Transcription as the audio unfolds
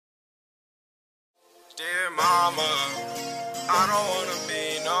your mama. I don't wanna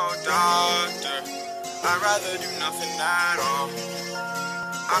be no doctor. I'd rather do nothing at all.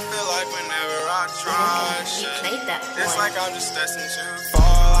 I feel like whenever I try shit, it's like I'm just destined to fall.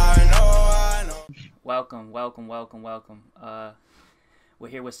 I know. Welcome. We're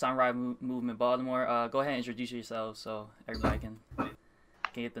here with Sunrise Movement Baltimore. Go ahead and introduce yourselves so everybody can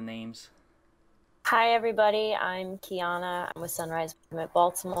get the names. Hi, everybody. I'm Kiana. I'm with Sunrise Movement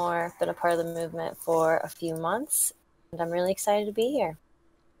Baltimore. Been a part of the movement for a few months, and I'm really excited to be here.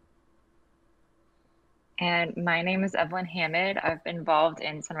 And my name is Evelyn Hammond. I've been involved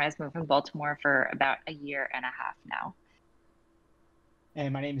in Sunrise Movement Baltimore for about a year and a half now.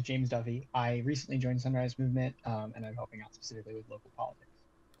 And my name is James Duffy. I recently joined Sunrise Movement, and I'm helping out specifically with local politics.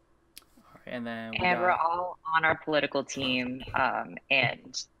 All right, and then we're all on our political team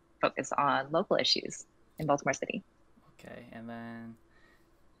and focus on local issues in Baltimore City. Okay, and then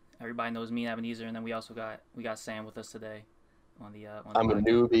everybody knows me, Ebenezer, and then we also got Sam with us today on the I'm a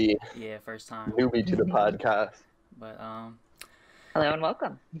newbie. Yeah, first time. Newbie to the podcast. But hello and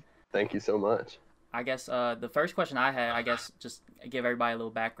welcome. Thank you so much. I guess the first question I had, just give everybody a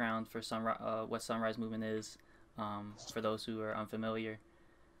little background for what Sunrise Movement is, for those who are unfamiliar.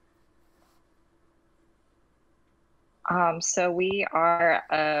 So we are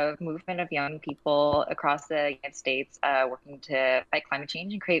a movement of young people across the United States working to fight climate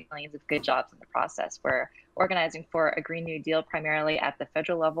change and create millions of good jobs in the process. We're organizing for a Green New Deal primarily at the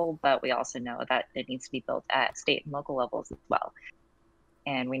federal level, but we also know that it needs to be built at state and local levels as well.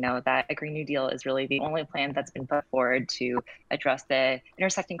 And we know that a Green New Deal is really the only plan that's been put forward to address the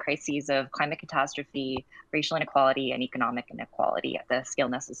intersecting crises of climate catastrophe, racial inequality, and economic inequality at the scale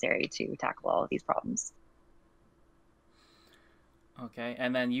necessary to tackle all of these problems. Okay,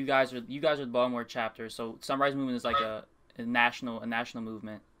 and then you guys are the Baltimore chapter. So Sunrise Movement is like a national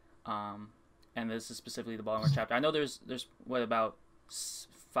movement, and this is specifically the Baltimore chapter. I know there's what, about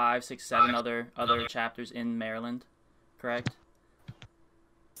 5, 6, 7 other chapters in Maryland, correct?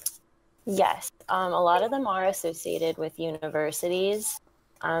 Yes, a lot of them are associated with universities.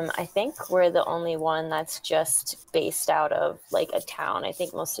 I think we're the only one that's just based out of like a town. I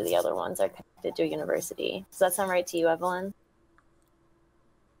think most of the other ones are connected to a university. Does that sound right to you, Evelyn?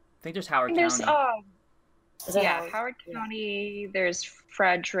 I think there's Howard County. Howard County. There's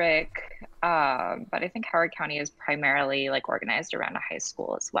Frederick, but I think Howard County is primarily like organized around a high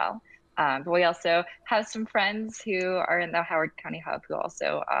school as well. But we also have some friends who are in the Howard County Hub who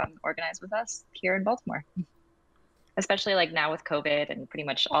also organize with us here in Baltimore. Especially like now with COVID and pretty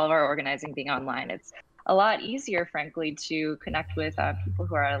much all of our organizing being online, it's a lot easier, frankly, to connect with people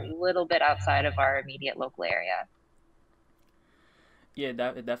who are a little bit outside of our immediate local area. Yeah,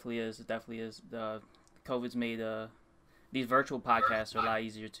 it definitely is. It definitely is. COVID's made these virtual podcasts are a lot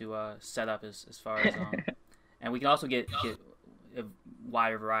easier to set up as far as and we can also get a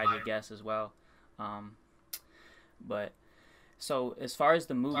wider variety of guests as well. But so as far as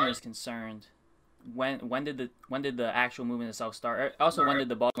the movement is concerned, when did the actual movement itself start? Also, when did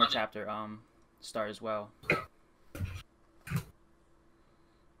the Baltimore chapter start as well?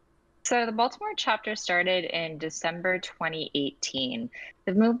 So the Baltimore chapter started in December 2018.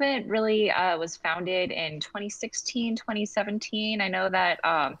 The movement really was founded in 2016, 2017. I know that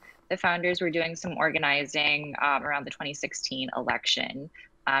the founders were doing some organizing around the 2016 election.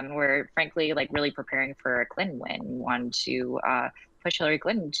 We're frankly like really preparing for a Clinton win. We wanted to push Hillary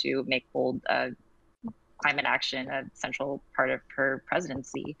Clinton to make bold climate action a central part of her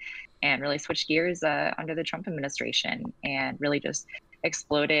presidency and really switch gears under the Trump administration and really just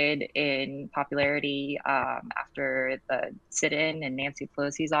exploded in popularity after the sit-in in Nancy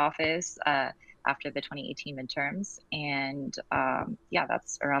Pelosi's office after the 2018 midterms. And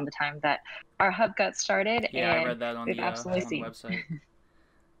that's around the time that our hub got started. Yeah, and I read that on the website.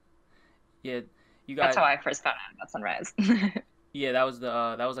 Yeah, you guys. That's how I first found out about Sunrise. Yeah, that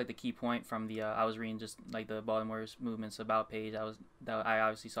was like the key point from the I was reading just like the Baltimore's movement's about page. I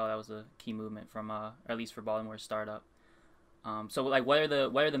obviously saw that was the key movement from or at least for Baltimore's startup. So like what are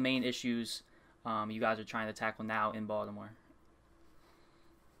the main issues you guys are trying to tackle now in Baltimore?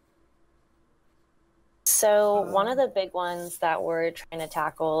 So one of the big ones that we're trying to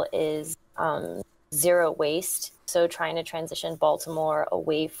tackle is zero waste. So trying to transition Baltimore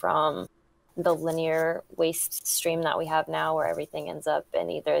away from the linear waste stream that we have now where everything ends up in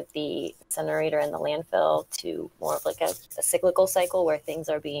either the incinerator and the landfill to more of like a cyclical cycle where things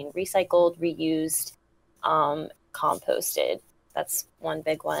are being recycled, reused, composted. That's one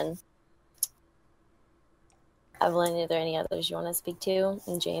big one. Evelyn, are there any others you want to speak to?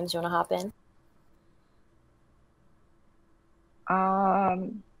 And James, you want to hop in?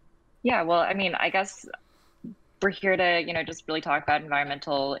 Yeah, well, I mean, I guess we're here to, just really talk about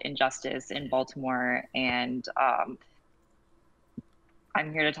environmental injustice in Baltimore. And I'm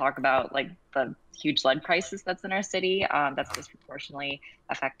here to talk about like the huge lead crisis that's in our city, that's disproportionately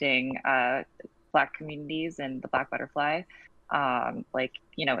affecting Black communities and the Black butterfly. In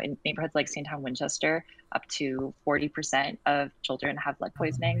neighborhoods like Town, Winchester, up to 40% of children have lead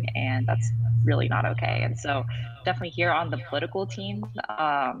poisoning, and that's really not okay. And so definitely here on the political team,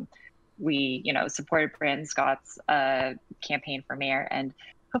 we, supported Brandon Scott's campaign for mayor, and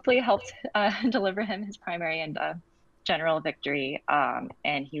hopefully helped deliver him his primary and general victory.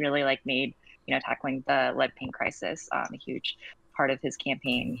 And he really made, tackling the lead paint crisis a huge part of his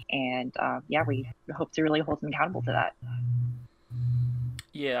campaign. And we hope to really hold him accountable to that.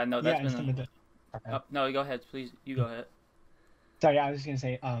 Yeah, I know that's been. No, go ahead, please. You go ahead. Sorry, I was just gonna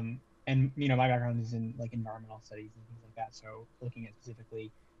say, and my background is in environmental studies and things like that. So looking at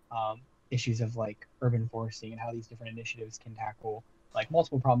specifically issues of urban foresting and how these different initiatives can tackle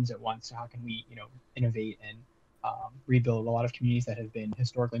multiple problems at once. So how can we innovate and rebuild a lot of communities that have been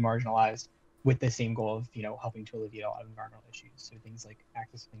historically marginalized with the same goal of helping to alleviate a lot of environmental issues. So things like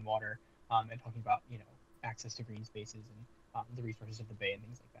access to clean water, and talking about access to green spaces and the resources of the bay and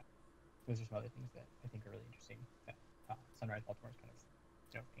things like that. Those are some other things that I think are really interesting that Sunrise Baltimore is kind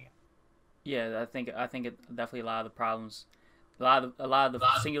of looking at. Yeah, I think it definitely a lot of the problems, a lot of the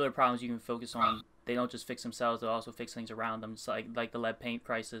singular problems you can focus on. They don't just fix themselves; they also fix things around them. It's like the lead paint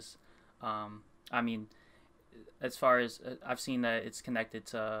crisis. I mean, as far as I've seen that it's connected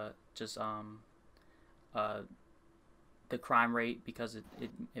to just the crime rate, because it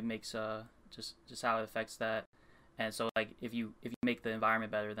makes just how it affects that. And so if you make the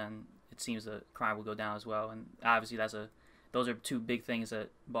environment better, then it seems that crime will go down as well. And obviously those are two big things that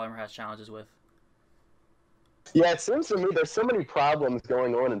Baltimore has challenges with. Yeah, it seems to me there's so many problems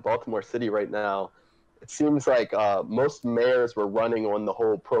going on in Baltimore City right now. It seems like most mayors were running on the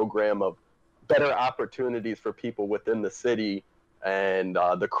whole program of better opportunities for people within the city and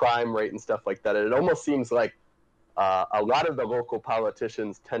the crime rate and stuff like that. And it almost seems like a lot of the local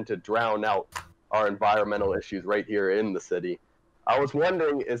politicians tend to drown out our environmental issues right here in the city. I was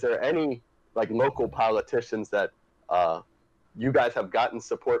wondering, is there any local politicians that you guys have gotten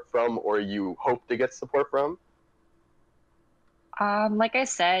support from or you hope to get support from? Like I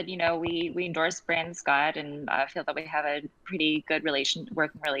said, we endorse Brandon Scott, and I feel that we have a pretty good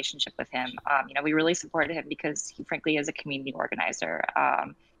working relationship with him. We really supported him because he frankly is a community organizer,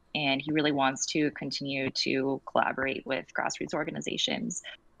 and he really wants to continue to collaborate with grassroots organizations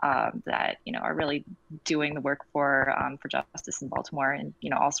that are really doing the work for justice in Baltimore and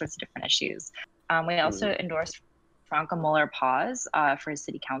all sorts of different issues. We also endorsed Franca Muller-Paz for his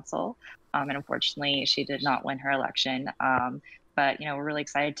city council, and unfortunately, she did not win her election. But we're really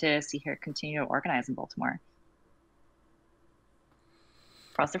excited to see her continue to organize in Baltimore.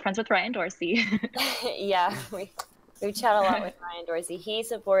 We're also friends with Ryan Dorsey. Yeah, we chat a lot with Ryan Dorsey. He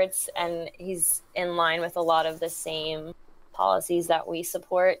supports, and he's in line with a lot of the same policies that we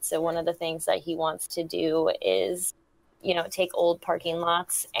support. So one of the things that he wants to do is, take old parking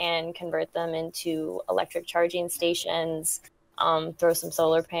lots and convert them into electric charging stations, throw some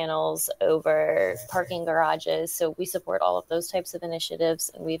solar panels over parking garages. So we support all of those types of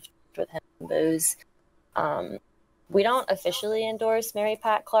initiatives, and we've worked with him on those. We don't officially endorse Mary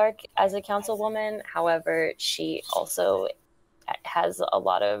Pat Clark as a councilwoman. However, she also has a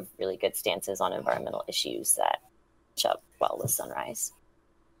lot of really good stances on environmental issues that match up well with Sunrise.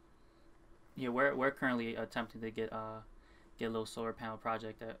 Yeah, we're currently attempting to get a little solar panel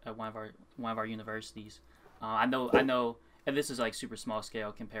project at one of our universities. I know. And this is super small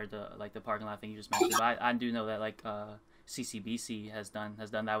scale compared to the parking lot thing you just mentioned. But I do know that CCBC has done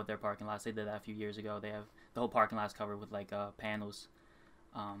that with their parking lots. They did that a few years ago. They have the whole parking lot's covered with panels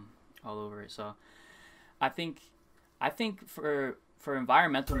all over it. So I think for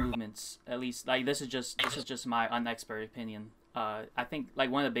environmental movements, at least this is just my unexpert opinion. I think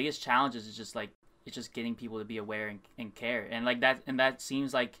one of the biggest challenges is just getting people to be aware and care. And that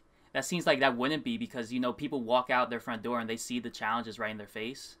seems like that wouldn't be, because people walk out their front door and they see the challenges right in their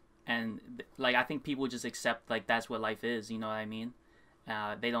face, and I think people just accept that's what life is. You know what I mean?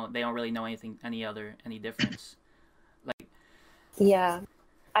 They don't really know any difference. Yeah,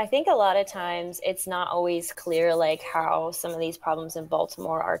 I think a lot of times it's not always clear how some of these problems in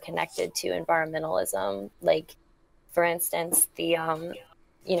Baltimore are connected to environmentalism. For instance,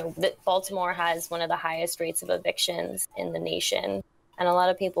 Baltimore has one of the highest rates of evictions in the nation. And a lot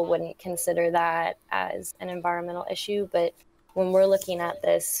of people wouldn't consider that as an environmental issue. But when we're looking at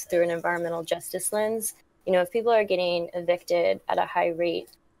this through an environmental justice lens, if people are getting evicted at a high rate,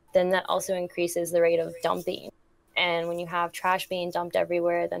 then that also increases the rate of dumping. And when you have trash being dumped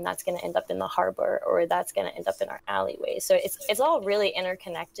everywhere, then that's going to end up in the harbor, or that's going to end up in our alleyways. So it's all really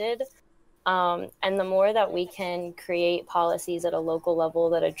interconnected. And the more that we can create policies at a local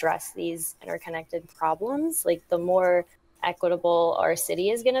level that address these interconnected problems, like the more equitable our city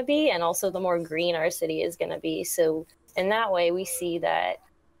is going to be, and also the more green our city is going to be. So in that way, we see that,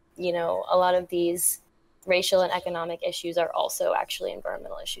 you know, a lot of these racial and economic issues are also actually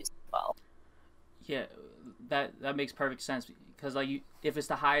environmental issues as well. Yeah, that makes perfect sense, because like if it's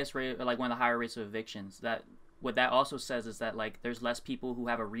the highest rate, or like one of the higher rates of evictions, that what that also says is that like there's less people who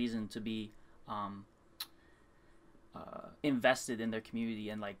have a reason to be invested in their community,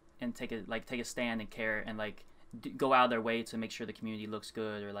 and take a stand and care, and like go out of their way to make sure the community looks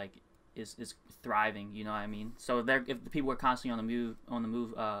good, or like is thriving. You know what I mean? So if the people are constantly on the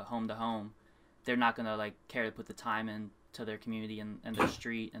move home to home, they're not gonna like care to put the time in to their community and their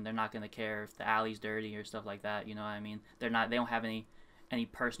street, and they're not gonna care if the alley's dirty or stuff like that. You know what I mean? They don't have any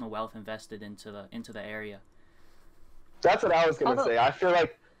personal wealth invested into the area. That's what I was gonna say. I feel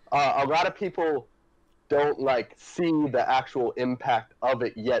like a lot of people don't like see the actual impact of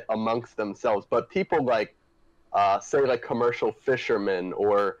it yet amongst themselves, but people like say like commercial fishermen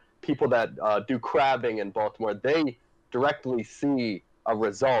or people that do crabbing in Baltimore, they directly see a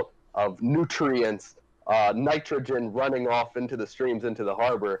result of nutrients, nitrogen running off into the streams, into the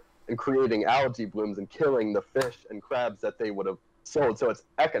harbor, and creating algae blooms and killing the fish and crabs that they would have sold. So it's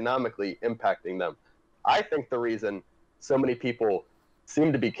economically impacting them. I think the reason so many people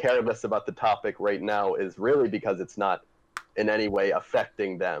seem to be careless about the topic right now is really because it's not in any way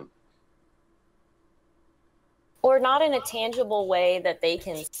affecting them. Or not in a tangible way that they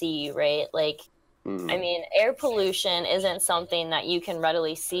can see, right? Like, I mean, air pollution isn't something that you can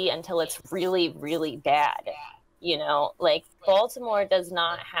readily see until it's really, really bad. You know, like Baltimore does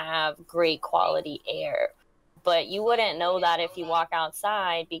not have great quality air, but you wouldn't know that if you walk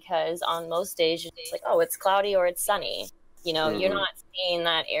outside, because on most days you're just like, oh, it's cloudy or it's sunny. You know, you're not seeing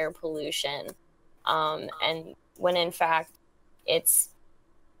that air pollution. And when in fact it's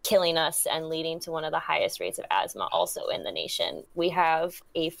killing us and leading to one of the highest rates of asthma also in the nation. We have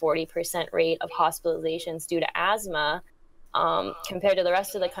a 40% rate of hospitalizations due to asthma, compared to the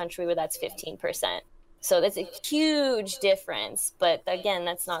rest of the country where that's 15%. So that's a huge difference. But again,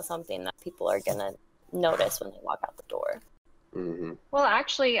 that's not something that people are going to notice when they walk out the door. Well,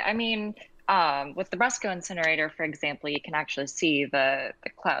 actually, I mean, with the Brusco incinerator, for example, you can actually see the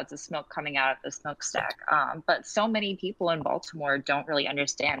clouds of smoke coming out of the smokestack. But so many people in Baltimore don't really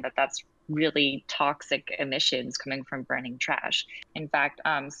understand that that's really toxic emissions coming from burning trash. In fact,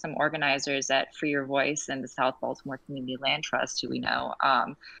 some organizers at Free Your Voice and the South Baltimore Community Land Trust, who we know,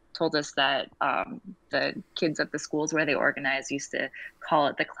 told us that the kids at the schools where they organize used to call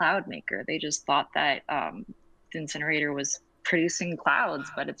it the cloud maker. They just thought that the incinerator was producing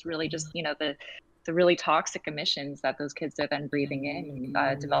clouds, but it's really just, you know, the really toxic emissions that those kids are then breathing in,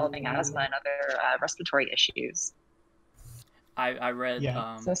 developing asthma and other respiratory issues. I read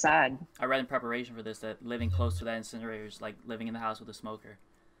so sad. I read in preparation for this that living close to that incinerator is like living in the house with a smoker.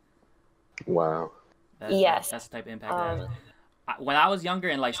 Wow. Yes. That's the type of impact it has. When I was younger,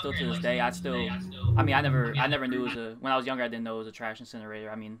 and like still to this day, I never knew it was when I was younger, I didn't know it was a trash incinerator.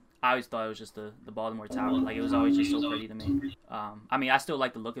 I mean, I always thought it was just the Baltimore Tower. Like, it was always just so pretty to me. I mean, I still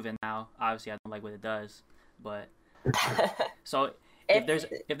like the look of it now. Obviously, I don't like what it does, but so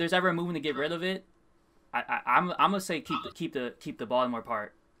if there's ever a movement to get rid of it, I'm gonna say keep the Baltimore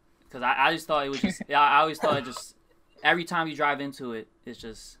part, because I just thought it was just I always thought it just every time you drive into it,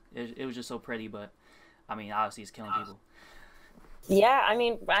 it was just so pretty. But I mean, obviously, it's killing people. Yeah, I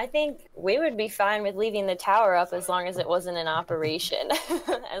mean, I think we would be fine with leaving the tower up as long as it wasn't in operation.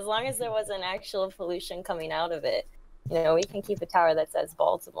 As long as there wasn't actual pollution coming out of it. You know, we can keep a tower that says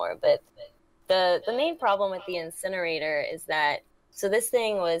Baltimore. But the main problem with the incinerator is that, so this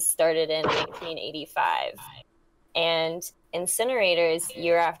thing was started in 1985. And incinerators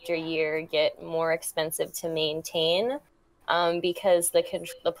year after year get more expensive to maintain, because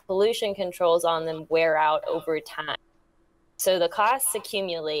the pollution controls on them wear out over time. So the costs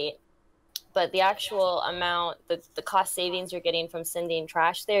accumulate, but the actual amount, the cost savings you're getting from sending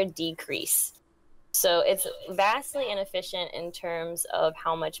trash there decrease. So it's vastly inefficient in terms of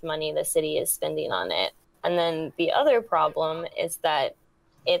how much money the city is spending on it. And then the other problem is that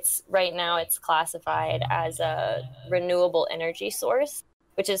right now it's classified as a renewable energy source,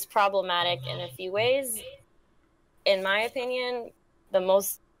 which is problematic in a few ways. In my opinion, the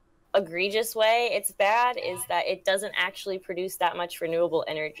most egregious way it's bad is that it doesn't actually produce that much renewable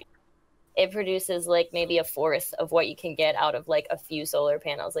energy. it produces like maybe a fourth of what you can get out of like a few solar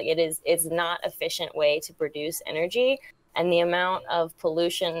panels. Like it's not efficient way to produce energy, and the amount of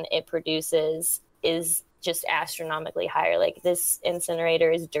pollution it produces is just astronomically higher. Like this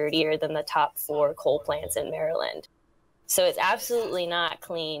incinerator is dirtier than the top 4 coal plants in Maryland. So it's absolutely not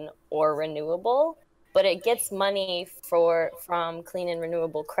clean or renewable, but it gets money from clean and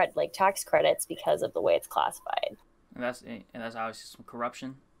renewable like tax credits because of the way it's classified. And that's obviously some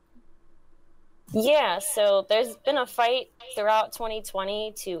corruption. Yeah, so there's been a fight throughout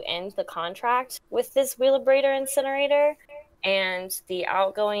 2020 to end the contract with this Wheelabrator incinerator, and the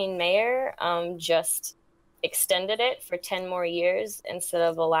outgoing mayor just extended it for 10 more years instead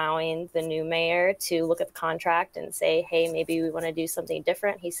of allowing the new mayor to look at the contract and say, hey, maybe we want to do something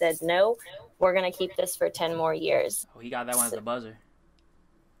different. He said, no, we're going to keep this for 10 more years. Oh, he got that one at the buzzer.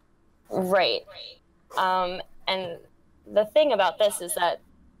 Right. And the thing about this is that,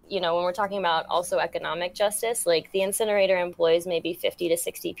 when we're talking about also economic justice, like the incinerator employs maybe 50 to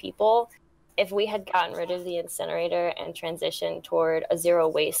 60 people. If we had gotten rid of the incinerator and transitioned toward a zero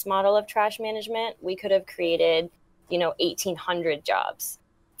waste model of trash management, we could have created, 1,800 jobs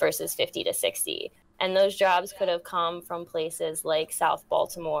versus 50 to 60. And those jobs could have come from places like South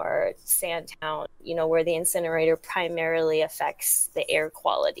Baltimore, Sandtown, where the incinerator primarily affects the air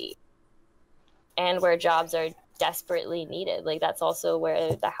quality and where jobs are desperately needed. Like that's also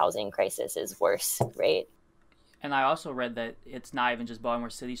where the housing crisis is worse, right? And I also read that it's not even just Baltimore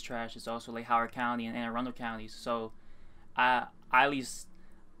City's trash; it's also like Howard County and Anne Arundel counties. So, I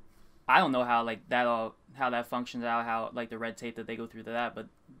don't know how how that functions out, how like the red tape that they go through to that. But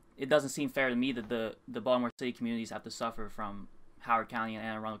it doesn't seem fair to me that the Baltimore City communities have to suffer from Howard County and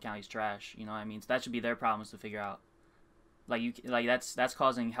Anne Arundel county's trash. You know what I mean? So that should be their problems to figure out. That's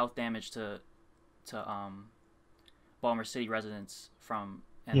causing health damage to Baltimore City residents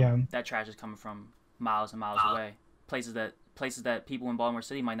that trash is coming from miles and miles away, places that people in Baltimore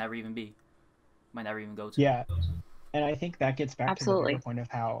City might never even go to. Yeah, and I think that gets back Absolutely. to the point of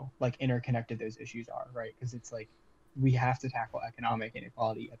how like interconnected those issues are, right? Because it's like we have to tackle economic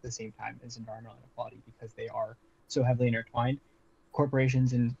inequality at the same time as environmental inequality because they are so heavily intertwined.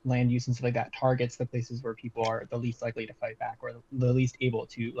 Corporations and land use and stuff like that targets the places where people are the least likely to fight back or the least able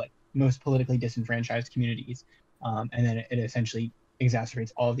to, like most politically disenfranchised communities. And then it essentially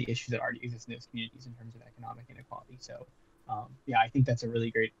exacerbates all of the issues that already exist in those communities in terms of economic inequality. So I think that's a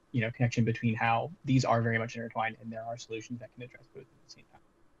really great, connection between how these are very much intertwined and there are solutions that can address both at the same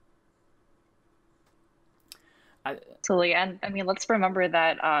time. Absolutely. And I mean, let's remember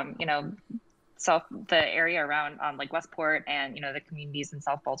that, the area around like Westport and, the communities in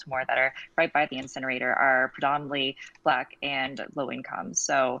South Baltimore that are right by the incinerator are predominantly Black and low income.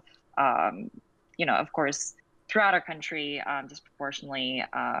 So, of course, throughout our country, disproportionately,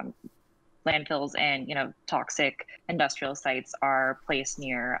 landfills and, toxic industrial sites are placed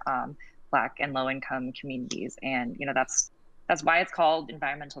near Black and low income communities. And, that's why it's called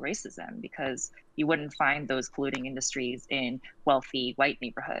environmental racism, because you wouldn't find those polluting industries in wealthy white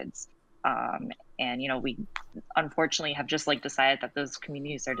neighborhoods. And, we unfortunately have just decided that those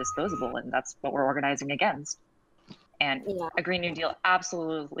communities are disposable, and that's what we're organizing against. And a Green New Deal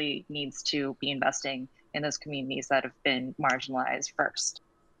absolutely needs to be investing in those communities that have been marginalized first.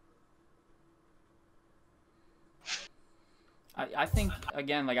 I think,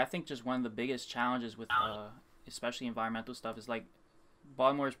 again, I think just one of the biggest challenges with especially environmental stuff is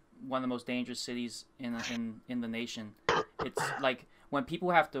Baltimore is one of the most dangerous cities in the nation. It's when people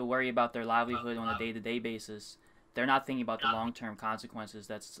have to worry about their livelihood on a day-to-day basis, they're not thinking about the long-term consequences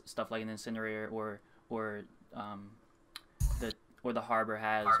that stuff like an incinerator or the harbor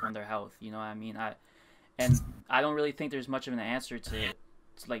has on their health. You know what I mean? I don't really think there's much of an answer to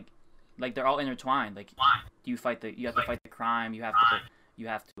they're all intertwined. You have to fight the crime. You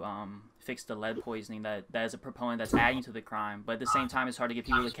have to fix the lead poisoning that is a proponent that's adding to the crime. But at the same time, it's hard to get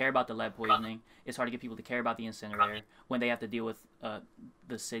people to care about the lead poisoning. It's hard to get people to care about the incinerator when they have to deal with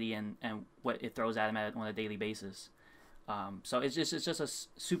the city and what it throws at them on a daily basis. So it's just a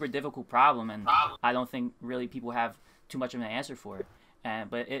super difficult problem, and I don't think really people have too much of an answer for it.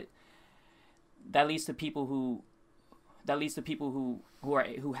 But that leads to people who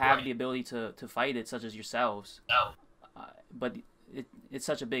have the ability to fight it, such as yourselves. But it's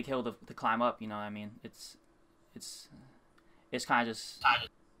such a big hill to climb up. You know what I mean? It's kind of just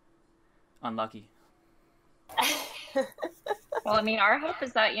unlucky. Well, I mean, our hope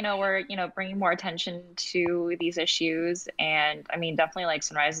is that, we're, bringing more attention to these issues. And I mean, definitely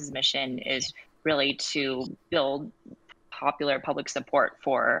Sunrise's mission is really to build popular public support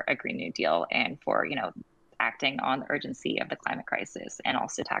for a Green New Deal and for, acting on the urgency of the climate crisis and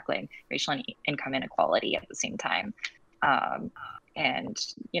also tackling racial and income inequality at the same time. And,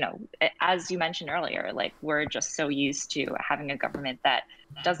 as you mentioned earlier, like we're just so used to having a government that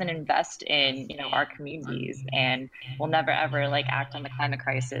doesn't invest in, our communities and will never ever like act on the climate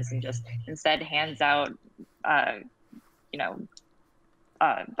crisis and just instead hands out,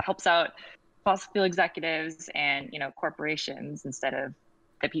 helps out fossil fuel executives and, corporations instead of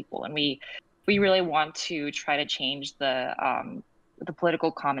the people. And we really want to try to change the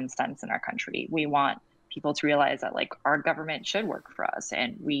political common sense in our country. We want people to realize that like our government should work for us,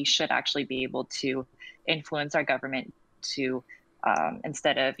 and we should actually be able to influence our government to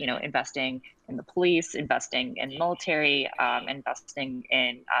instead of investing in the police, investing in military, investing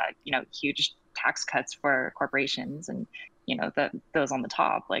in huge tax cuts for corporations and those on the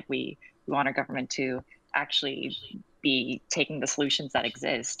top. Like we want our government to actually be taking the solutions that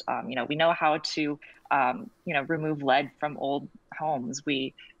exist. We know how to remove lead from old homes.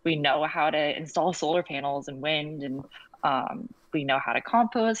 We know how to install solar panels and wind, and we know how to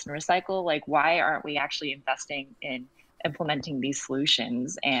compost and recycle. Like, why aren't we actually investing in implementing these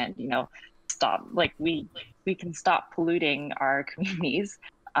solutions and stop? Like, we can stop polluting our communities,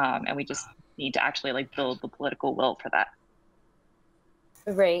 and we just need to actually like build the political will for that.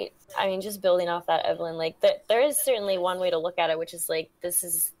 Right. I mean, just building off that, Evelyn, like there is certainly one way to look at it, which is like, this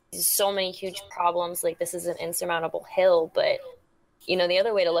is so many huge problems. Like, this is an insurmountable hill. But, the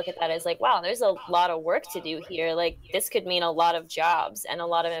other way to look at that is like, wow, there's a lot of work to do here. Like, this could mean a lot of jobs and a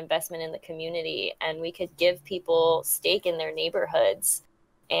lot of investment in the community. And we could give people stake in their neighborhoods,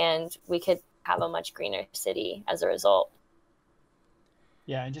 and we could have a much greener city as a result.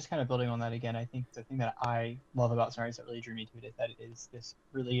 Yeah, and just kind of building on that again, I think the thing that I love about Sunrise that really drew me to it is that it is this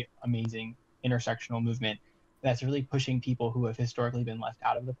really amazing intersectional movement that's really pushing people who have historically been left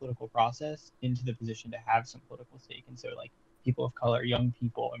out of the political process into the position to have some political stake. And so like people of color, young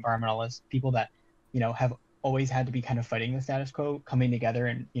people, environmentalists, people that, have always had to be kind of fighting the status quo, coming together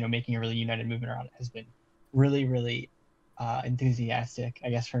and, making a really united movement around it has been really, really enthusiastic.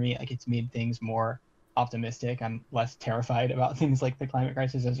 I guess for me, like it's made things more optimistic. I'm less terrified about things like the climate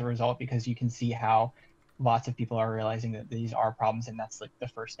crisis as a result, because you can see how lots of people are realizing that these are problems, and that's like the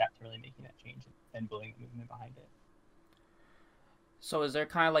first step to really making that change and building a movement behind it. So is there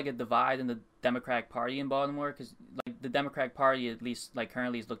kind of like a divide in the Democratic Party in Baltimore? Because like the Democratic Party, at least like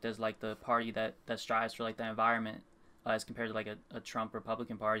currently, is looked as like the party that strives for like the environment, as compared to like a Trump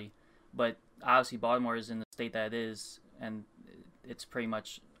Republican Party. But obviously Baltimore is in the state that it is, and it's pretty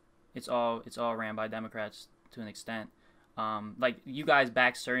much it's all ran by Democrats to an extent. Like you guys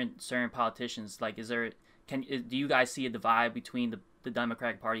back certain politicians. Like, do you guys see a divide between the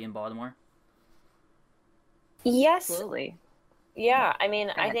Democratic Party in Baltimore? Yes. Absolutely. Yeah. I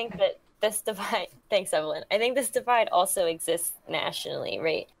mean, I think that this divide. Thanks, Evelyn. I think this divide also exists nationally,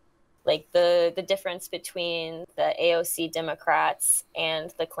 right? Like the difference between the AOC Democrats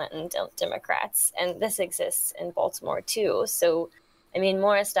and the Clinton Democrats, and this exists in Baltimore too. So, I mean,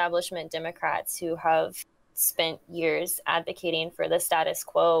 more establishment Democrats who have spent years advocating for the status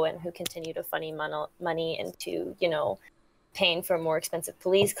quo and who continue to funnel money into, paying for more expensive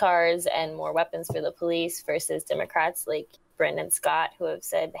police cars and more weapons for the police, versus Democrats like Brendan Scott, who have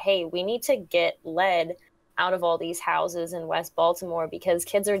said, hey, we need to get lead out of all these houses in West Baltimore because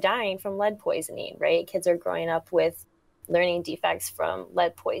kids are dying from lead poisoning, right? Kids are growing up with learning defects from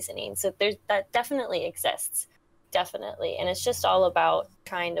lead poisoning. So that definitely exists. Definitely. And it's just all about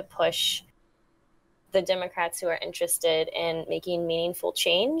trying to push the Democrats who are interested in making meaningful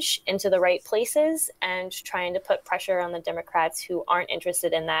change into the right places, and trying to put pressure on the Democrats who aren't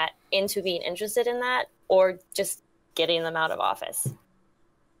interested in that into being interested in that, or just getting them out of office.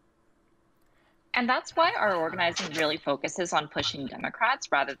 And that's why our organizing really focuses on pushing Democrats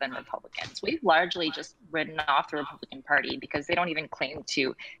rather than Republicans. We've largely just written off the Republican Party because they don't even claim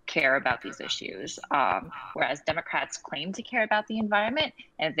to care about these issues. Whereas Democrats claim to care about the environment,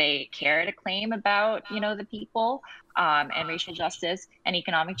 and they care to claim about, the people, and racial justice and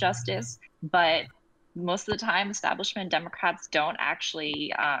economic justice. But most of the time, establishment Democrats don't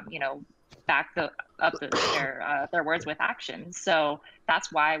actually, back up their words with action. So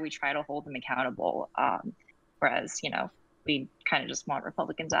that's why we try to hold them accountable. Whereas, we kind of just want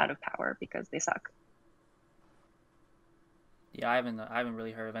Republicans out of power because they suck. Yeah, I haven't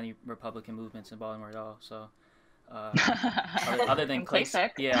really heard of any Republican movements in Baltimore at all. So, other than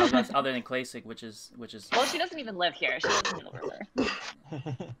Klasick, yeah, other than Klasick, which is. Well, she doesn't even live here. She lives in Middle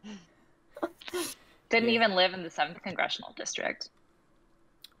River. Didn't even live in the 7th Congressional District.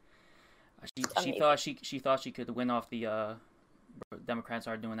 She thought she could win off the Democrats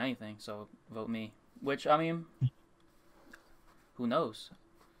aren't doing anything, so vote me. which I mean, who knows?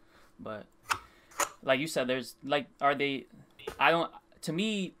 But like you said, there's like, are they? I don't. To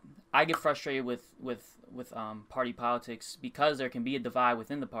me, I get frustrated with party politics because there can be a divide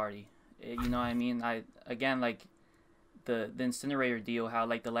within the party. You know what I mean? I again like the incinerator deal. How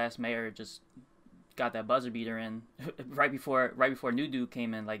like the last mayor just got that buzzer beater in right before new dude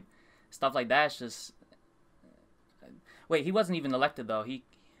came in. Like stuff like that's just. Wait, he wasn't even elected though. He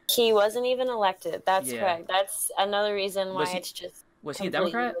wasn't even elected. That's Yeah. correct. That's another reason why it's just. Was he a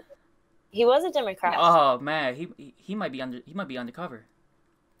Democrat? He was a Democrat. Oh man, he might be undercover.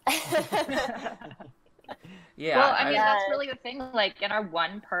 Yeah. Well, I mean, that's really the thing. Like in our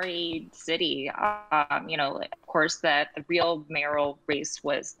one-party city, you know, of course, that the real mayoral race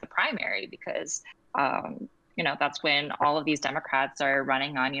was the primary because, you know, that's when all of these Democrats are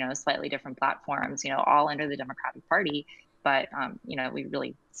running on, you know, slightly different platforms, you know, all under the Democratic Party. But, you know, we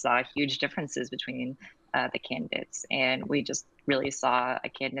really saw huge differences between the candidates, and we just really saw a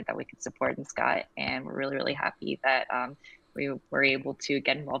candidate that we could support in Scott, and we're really, really happy that we were able to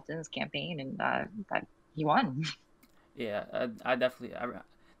get involved in this campaign and that he won. Yeah, I definitely.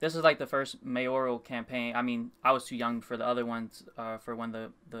 This is like the first mayoral campaign. I mean, I was too young for the other ones. For when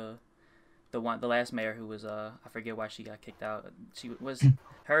the last mayor who was I forget why she got kicked out.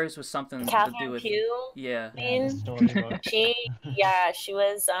 Hers was something Catherine to do with Pugh. Yeah. She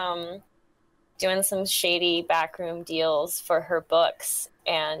was doing some shady backroom deals for her books,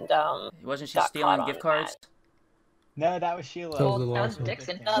 and wasn't she stealing gift cards? No, that was Sheila. That was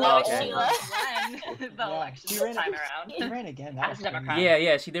Dixon. No, that was Sheila. The election this time around. She ran again. As a Democrat.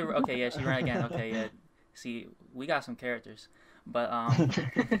 Yeah, she did. Okay, yeah, she ran again. Okay, yeah. See, we got some characters, but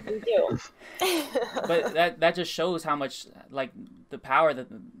we do. But that just shows how much like the power that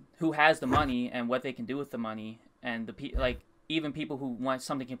who has the money and what they can do with the money, and even people who want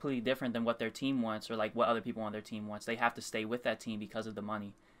something completely different than what their team wants or like what other people on their team wants, they have to stay with that team because of the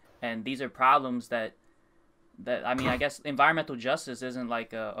money. And these are problems that I mean, I guess environmental justice isn't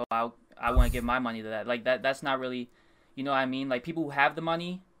like I want to give my money to that. Like that's not really, you know what I mean? Like people who have the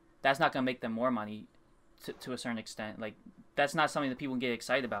money, that's not going to make them more money to a certain extent. Like that's not something that people get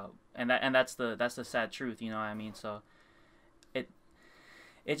excited about. And that's the sad truth, you know what I mean? So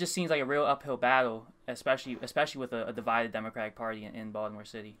it just seems like a real uphill battle, especially with a divided Democratic Party in Baltimore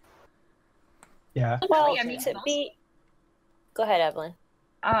City. Yeah. Well, I mean, go ahead, Evelyn.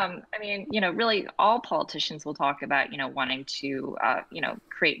 I mean, you know, really all politicians will talk about, you know, wanting to, you know,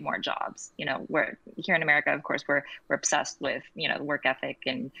 create more jobs. You know, we're here in America, of course, we're obsessed with, you know, work ethic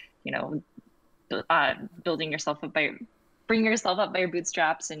and, you know, bringing yourself up by your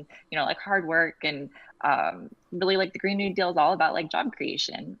bootstraps and, you know, like hard work and really like the Green New Deal is all about like job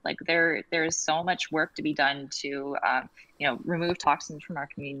creation. Like there's so much work to be done to, you know, remove toxins from our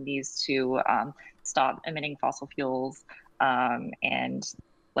communities, to stop emitting fossil fuels, and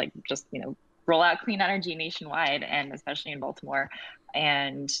like just, you know, roll out clean energy nationwide and especially in Baltimore.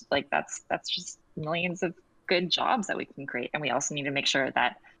 And like that's just millions of good jobs that we can create. And we also need to make sure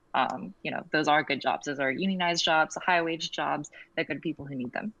that you know, those are good jobs. Those are unionized jobs, high wage jobs that go to people who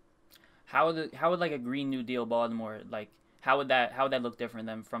need them. How would like a Green New Deal Baltimore, like how would that look different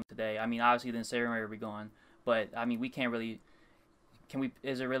than from today? I mean, obviously the incinerator will be gone, but I mean we can't really.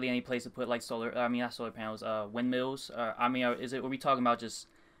 Is there really any place to put like not solar panels, windmills? I mean, are we talking about just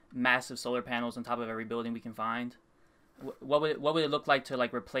massive solar panels on top of every building we can find? What would it look like to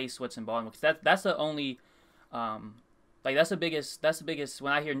like replace what's in Baltimore? Because that's the only, like that's the biggest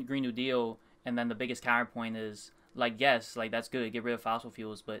when I hear Green New Deal, and then the biggest counterpoint is like, yes, like that's good, get rid of fossil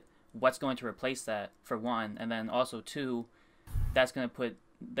fuels, but what's going to replace that for one, and then also two, that's going to put.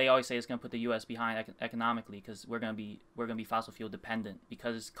 They always say it's going to put the U.S. behind economically because we're going to be fossil fuel dependent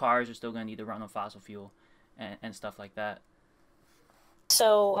because cars are still going to need to run on fossil fuel and stuff like that.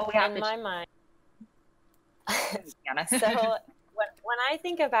 So in my mind, so when I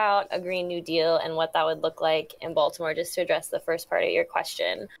think about a Green New Deal and what that would look like in Baltimore, just to address the first part of your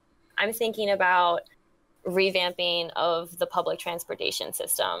question, I'm thinking about revamping of the public transportation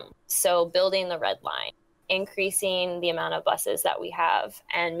system. So building the Red Line, increasing the amount of buses that we have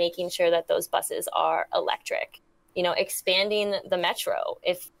and making sure that those buses are electric, you know, expanding the metro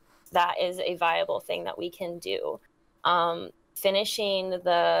if that is a viable thing that we can do, finishing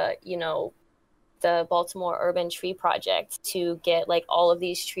the Baltimore Urban Tree Project to get like all of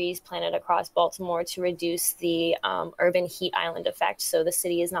these trees planted across Baltimore to reduce the urban heat island effect so the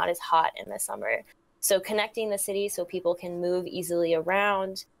city is not as hot in the summer. So connecting the city so people can move easily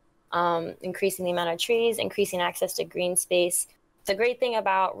around, increasing the amount of trees, increasing access to green space, The great thing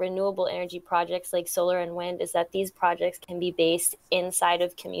about renewable energy projects like solar and wind is that these projects can be based inside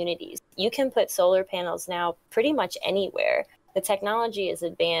of communities. You can put solar panels now pretty much anywhere. The technology has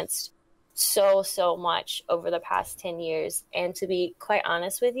advanced so much over the past 10 years. And to be quite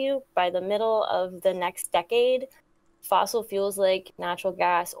honest with you, by the middle of the next decade, fossil fuels like natural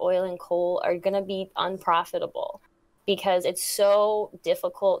gas, oil, and coal are going to be unprofitable because it's so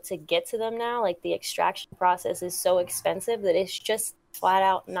difficult to get to them now. Like the extraction process is so expensive that it's just flat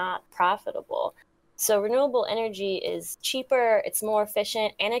out not profitable. So renewable energy is cheaper, it's more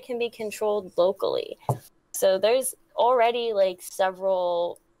efficient, and it can be controlled locally. So there's already like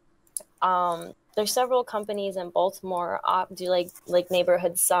there's several companies in Baltimore do like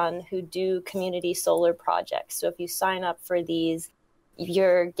Neighborhood Sun who do community solar projects. So if you sign up for these,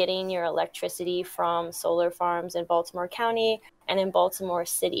 you're getting your electricity from solar farms in Baltimore County and in Baltimore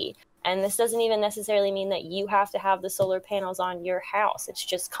City. And this doesn't even necessarily mean that you have to have the solar panels on your house. It's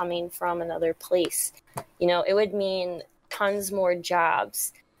just coming from another place. You know, it would mean tons more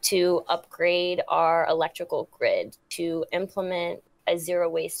jobs to upgrade our electrical grid, to implement a zero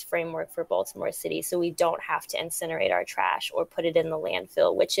waste framework for Baltimore City so we don't have to incinerate our trash or put it in the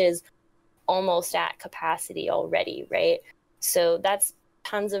landfill, which is almost at capacity already, right? So that's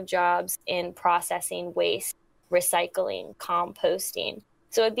tons of jobs in processing waste, recycling, composting.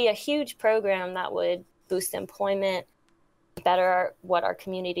 So it'd be a huge program that would boost employment, better what our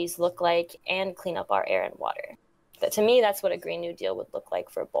communities look like, and clean up our air and water. But to me, that's what a Green New Deal would look like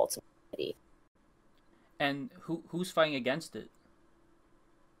for Baltimore City. And who's fighting against it?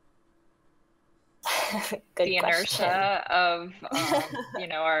 The inertia of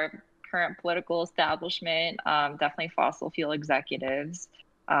our current political establishment, definitely fossil fuel executives,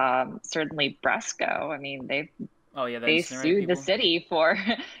 certainly Bresco. I mean, they sued the city for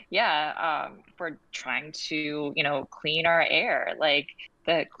for trying to clean our air. Like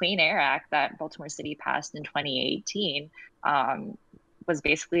the Clean Air Act that Baltimore City passed in 2018 was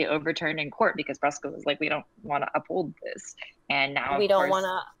basically overturned in court because Bresco was like, we don't want to uphold this, and now we don't want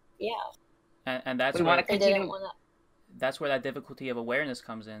to. And that's we where they didn't want to. That's where that difficulty of awareness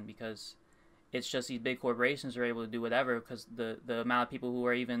comes in, because it's just these big corporations are able to do whatever because the amount of people who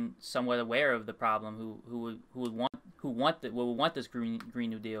are even somewhat aware of the problem, who would want this Green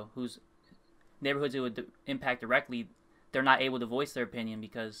New Deal, whose neighborhoods it would impact directly, they're not able to voice their opinion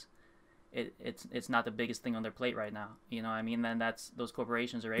because it's not the biggest thing on their plate right now. You know what I mean? Then those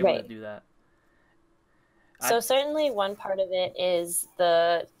corporations are able to do that. So certainly one part of it is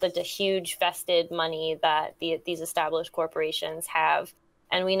the huge vested money that these established corporations have.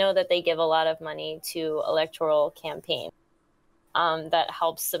 And we know that they give a lot of money to electoral campaigns that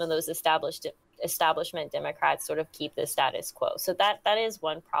helps some of those establishment Democrats sort of keep the status quo. So that is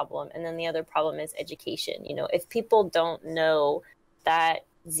one problem. And then the other problem is education. You know, if people don't know that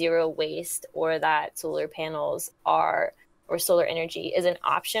zero waste or that solar panels or solar energy is an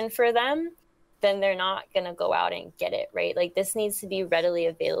option for them, then they're not going to go out and get it, right? Like this needs to be readily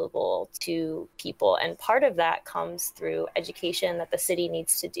available to people. And part of that comes through education that the city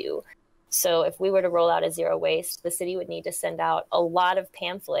needs to do. So if we were to roll out a zero waste, the city would need to send out a lot of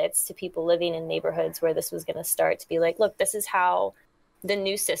pamphlets to people living in neighborhoods where this was going to start, to be like, look, this is how the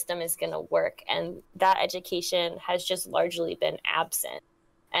new system is going to work. And that education has just largely been absent.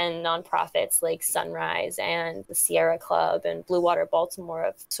 And nonprofits like Sunrise and the Sierra Club and Blue Water Baltimore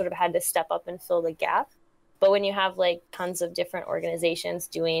have sort of had to step up and fill the gap. But when you have like tons of different organizations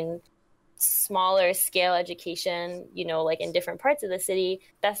doing smaller scale education, like in different parts of the city,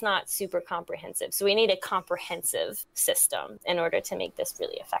 that's not super comprehensive. So we need a comprehensive system in order to make this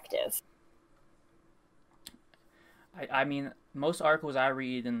really effective. I mean, most articles I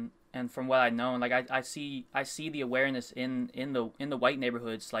read and from what I know, like I see the awareness in the white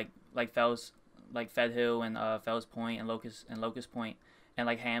neighborhoods like Fed Hill and Fells Point and Locust Point and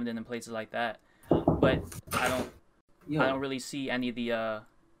like Hamden and places like that. But I don't really see any of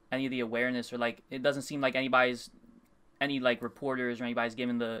the awareness, or like it doesn't seem like any like reporters or anybody's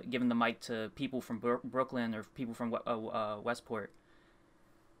giving the mic to people from Brooklyn or people from Westport.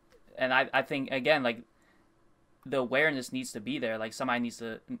 And I think again, like, the awareness needs to be there. Like somebody needs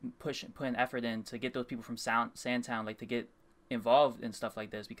to put an effort in to get those people from Sandtown like to get involved in stuff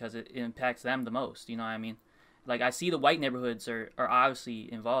like this, because it impacts them the most. You know what I mean? Like I see the white neighborhoods are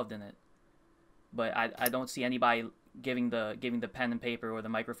obviously involved in it, but I don't see anybody giving the pen and paper or the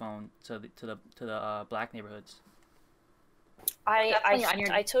microphone to the black neighborhoods.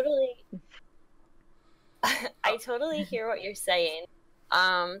 I totally hear what you're saying.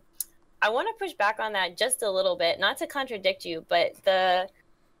 I want to push back on that just a little bit, not to contradict you, but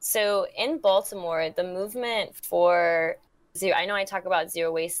so in Baltimore, the movement for zero. I know I talk about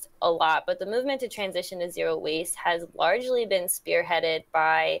zero waste a lot, but the movement to transition to zero waste has largely been spearheaded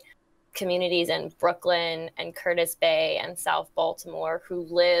by communities in Brooklyn and Curtis Bay and South Baltimore who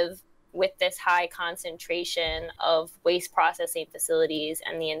live with this high concentration of waste processing facilities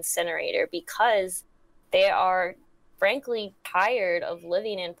and the incinerator, because they are frankly tired of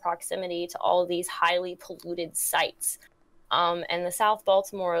living in proximity to all these highly polluted sites. And the South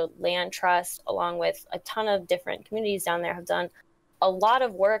Baltimore Land Trust, along with a ton of different communities down there, have done a lot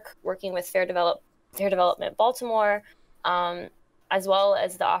of work working with Fair Development Baltimore, as well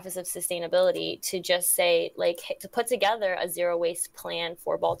as the Office of Sustainability, to just say, like, to put together a zero waste plan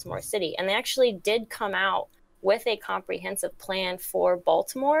for Baltimore City. And they actually did come out with a comprehensive plan for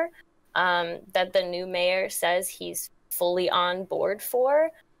Baltimore that the new mayor says he's fully on board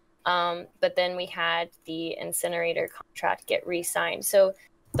for. But then we had the incinerator contract get re-signed. So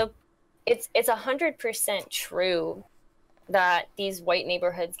it's 100% true that these white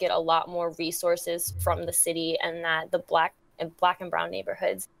neighborhoods get a lot more resources from the city, and that the black and brown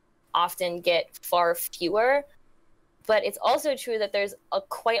neighborhoods often get far fewer. But it's also true that there's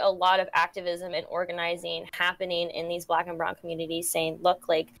quite a lot of activism and organizing happening in these black and brown communities saying, look,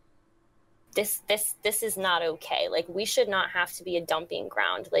 like, this is not okay. Like, we should not have to be a dumping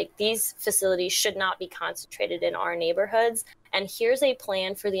ground. Like, these facilities should not be concentrated in our neighborhoods. And here's a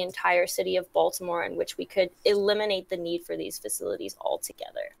plan for the entire city of Baltimore in which we could eliminate the need for these facilities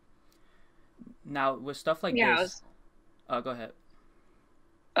altogether. Now, with stuff like this... go ahead.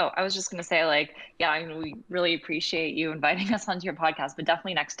 Oh, I was just going to say, like, yeah, I mean, we really appreciate you inviting us onto your podcast, but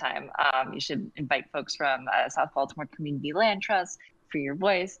definitely next time, you should invite folks from South Baltimore Community Land Trust, Free Your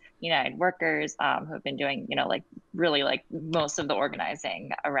Voice, United Workers, who have been doing, like, really, like, most of the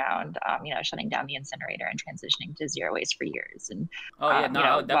organizing around, shutting down the incinerator and transitioning to zero waste for years. And, I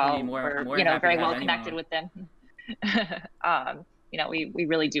would definitely be more very well connected with them. We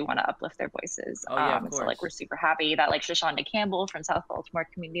really do want to uplift their voices. So, like, we're super happy that, like, Shoshonda Campbell from South Baltimore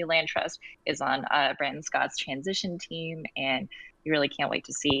Community Land Trust is on Brandon Scott's transition team, and we really can't wait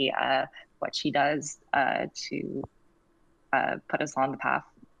to see what she does to put us on the path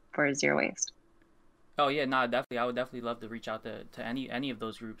for zero waste. Oh yeah, no, definitely. I would definitely love to reach out to any of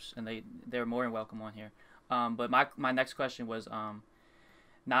those groups, and they're more than welcome on here. But my next question was,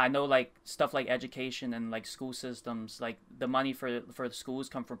 now I know, like, stuff like education and, like, school systems, like, the money for the schools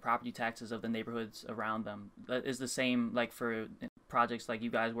come from property taxes of the neighborhoods around them. That is the same, like, for projects like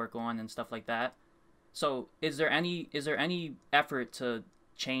you guys work on and stuff like that. So is there any effort to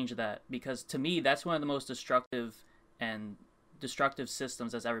change that? Because to me, that's one of the most destructive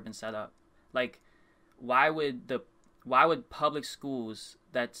systems that's ever been set up. Like, why would public schools,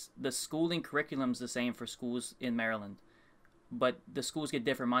 that's the schooling curriculum's the same for schools in Maryland, but the schools get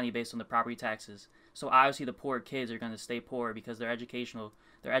different money based on the property taxes. So obviously the poor kids are going to stay poor because their education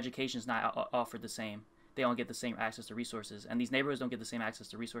is not offered the same. They don't get the same access to resources, and these neighborhoods don't get the same access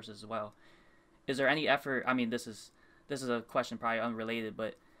to resources as well. Is there any effort? I mean, this is a question probably unrelated,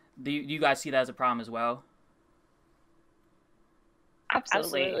 but do you guys see that as a problem as well?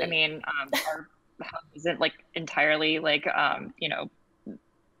 Absolutely. I mean, our house isn't, like, entirely, like,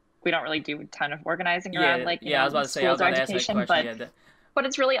 we don't really do a ton of organizing around, like, I was about to say, I was about to ask that question. But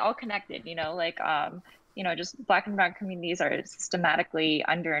it's really all connected, like, just black and brown communities are systematically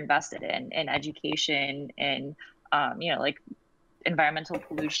underinvested in education and, like, environmental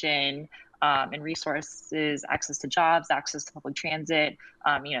pollution, and resources, access to jobs, access to public transit,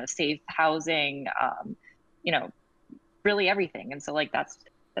 safe housing, really everything. And so, like, that's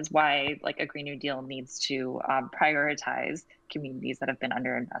why, like, a Green New Deal needs to prioritize communities that have been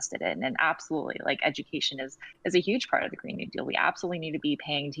underinvested in. And absolutely, like, education is a huge part of the Green New Deal. We absolutely need to be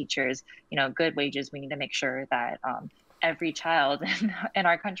paying teachers, good wages. We need to make sure that every child in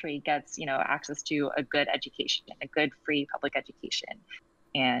our country gets, access to a good education, a good free public education.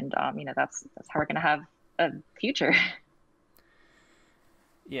 And, that's how we're going to have a future.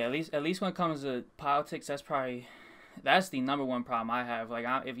 Yeah, at least when it comes to politics, that's the number one problem I have. Like,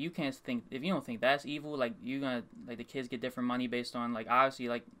 if you don't think that's evil, like, you're gonna, like, the kids get different money based on, like, obviously,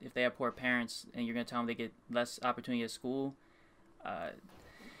 like, if they have poor parents and you're gonna tell them they get less opportunity at school,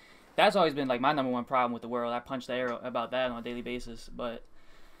 that's always been, like, my number one problem with the world. I punch the air about that on a daily basis, but,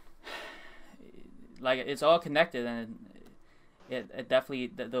 like, it's all connected, and it definitely,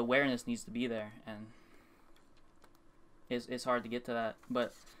 the awareness needs to be there, and it's hard to get to that.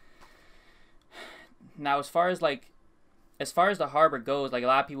 But now, as far as the harbor goes, like, a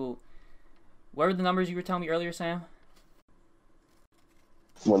lot of people, what were the numbers you were telling me earlier, Sam?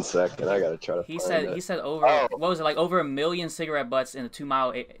 1 second, I gotta try to. He said over, what was it, like, over 1 million cigarette butts in a 2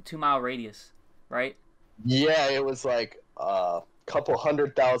 mile radius, right? Yeah, it was like couple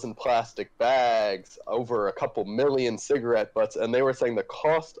 100,000 plastic bags, over a couple million cigarette butts, and they were saying the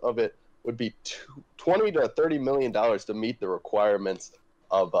cost of it would be $20 to $30 million to meet the requirements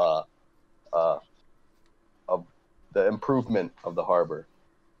of the improvement of the harbor.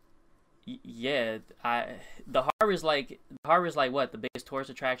 Yeah, the harbor's like what, the biggest tourist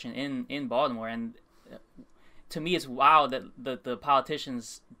attraction in Baltimore, and to me it's wild that the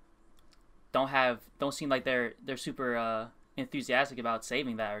politicians don't seem like they're super enthusiastic about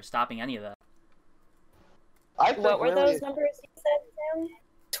saving that or stopping any of that. What were those numbers you said, Sam?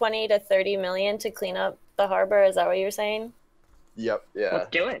 20 to 30 million to clean up the harbor, is that what you're saying? Yep, yeah. Let's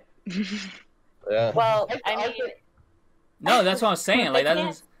do it. Yeah. Well, I mean, no, that's what I'm saying. Like,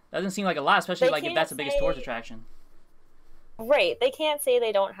 that doesn't seem like a lot, especially like if that's the biggest tourist attraction. Right. They can't say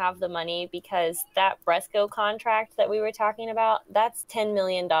they don't have the money because that Bresco contract that we were talking about, that's $10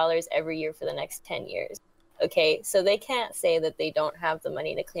 million every year for the next 10 years. Okay, so they can't say that they don't have the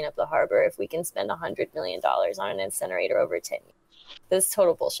money to clean up the harbor if we can spend $100 million on an incinerator over 10 years. This is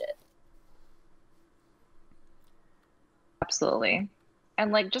total bullshit. Absolutely.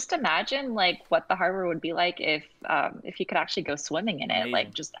 And like, just imagine like what the harbor would be like if you could actually go swimming in it. Amazing.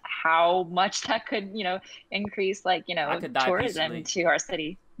 Like, just how much that could, increase like, tourism peacefully to our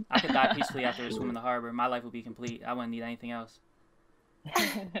city. I could die peacefully after a swim in the harbor. My life would be complete. I wouldn't need anything else.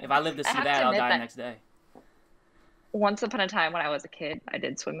 If I live to see that, I'll die the next day. Once upon a time when I was a kid, I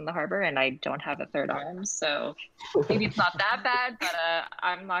did swim in the harbor, and I don't have a third arm, so maybe it's not that bad, but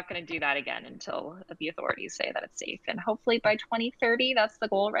I'm not going to do that again until the authorities say that it's safe. And hopefully by 2030, that's the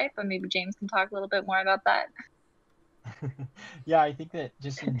goal, right? But maybe James can talk a little bit more about that. Yeah, I think that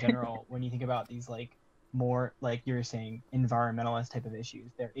just in general, when you think about these like more, like you were saying, environmentalist type of issues,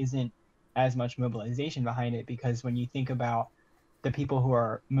 there isn't as much mobilization behind it, because when you think about the people who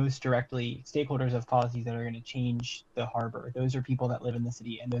are most directly stakeholders of policies that are going to change the harbor, those are people that live in the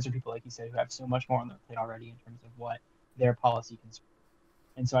city, and those are people, like you said, who have so much more on their plate already in terms of what their policy can serve.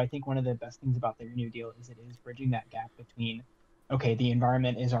 And so I think one of the best things about the Green New Deal is it is bridging that gap between, okay, the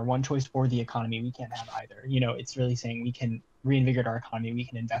environment is our one choice, or the economy. We can't have either. It's really saying we can reinvigorate our economy, we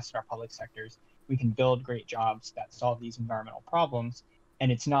can invest in our public sectors, we can build great jobs that solve these environmental problems.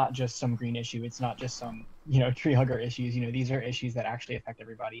 And it's not just some green issue. It's not just some, tree hugger issues. These are issues that actually affect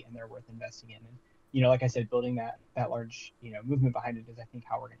everybody, and they're worth investing in. And, like I said, building that large, movement behind it is, I think,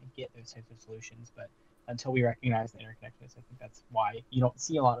 how we're going to get those types of solutions. But until we recognize the interconnectedness, I think that's why you don't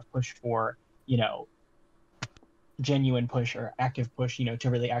see a lot of push for, genuine push or active push, to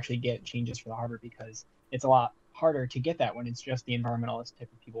really actually get changes for the harbor, because it's a lot harder to get that when it's just the environmentalist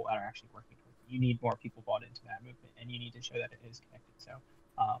type of people that are actually working towards it. You need more people bought into that movement, and you need to show that it is connected. So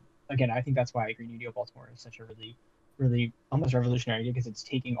again, I think that's why Green New Deal Baltimore is such a really, really almost revolutionary idea, because it's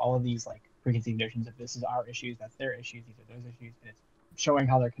taking all of these like preconceived notions of this is our issues, that's their issues, these are those issues, and it's showing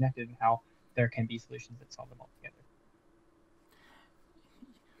how they're connected and how there can be solutions that solve them all together.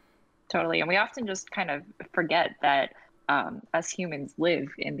 Totally. And we often just kind of forget that us humans live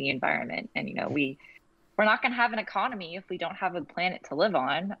in the environment, and we're not going to have an economy if we don't have a planet to live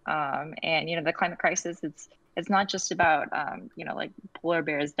on. And the climate crisis, it's not just about like polar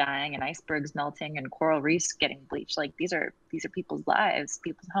bears dying and icebergs melting and coral reefs getting bleached. Like these are people's lives,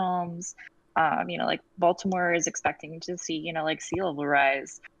 people's homes. Like Baltimore is expecting to see like sea level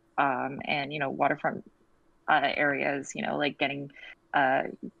rise, and waterfront areas like getting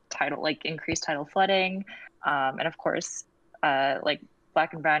increased tidal flooding, and of course like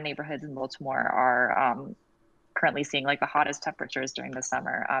Black and brown neighborhoods in Baltimore are currently seeing like the hottest temperatures during the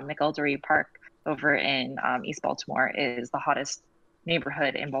summer. McElderry Park over in East Baltimore is the hottest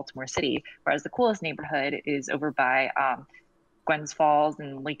neighborhood in Baltimore City, whereas the coolest neighborhood is over by Gwens Falls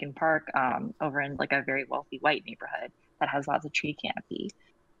and Lincoln Park, over in like a very wealthy white neighborhood that has lots of tree canopy.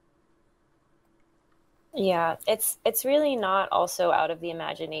 Yeah, it's really not also out of the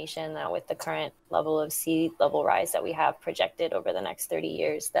imagination that with the current level of sea level rise that we have projected over the next 30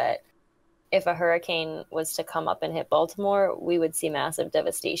 years, that if a hurricane was to come up and hit Baltimore, we would see massive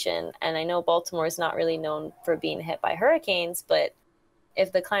devastation. And I know Baltimore is not really known for being hit by hurricanes, but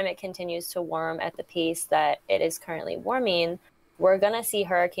if the climate continues to warm at the pace that it is currently warming, we're going to see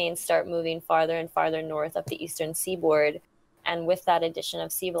hurricanes start moving farther and farther north up the eastern seaboard. And with that addition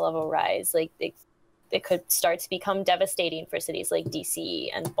of sea level rise, like it could start to become devastating for cities like DC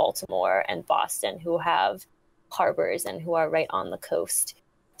and Baltimore and Boston, who have harbors and who are right on the coast.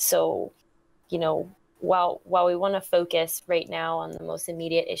 So, while we want to focus right now on the most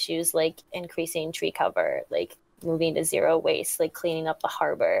immediate issues, like increasing tree cover, like moving to zero waste, like cleaning up the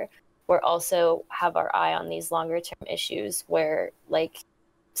harbor, we're also have our eye on these longer term issues where like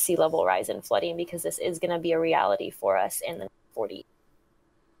sea level rise and flooding, because this is going to be a reality for us in the 40s.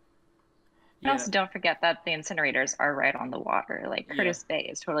 And also don't forget that the incinerators are right on the water. Like Curtis Bay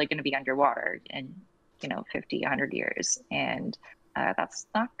is totally going to be underwater in, 50, 100 years. And that's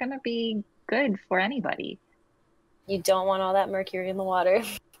not going to be good for anybody. You don't want all that mercury in the water.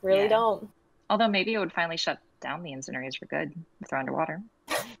 Really don't. Although maybe it would finally shut down the incinerators for good if they're underwater.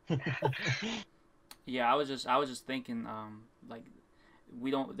 Yeah, I was just thinking, like,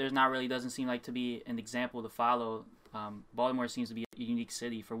 there's not really, doesn't seem like to be an example to follow. Baltimore seems to be a unique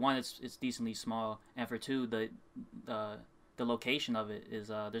city. For one, it's decently small, and for two, the location of it is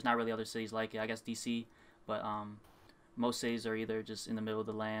there's not really other cities like it. I guess DC, but most cities are either just in the middle of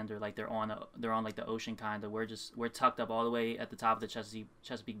the land or like they're on like the ocean kind of. We're tucked up all the way at the top of the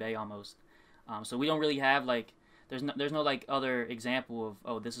Chesapeake Bay almost. So we don't really have like there's no like other example of,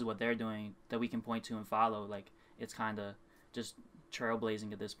 oh, this is what they're doing that we can point to and follow. Like, it's kind of just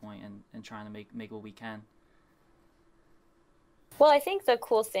trailblazing at this point and trying to make what we can. Well, I think the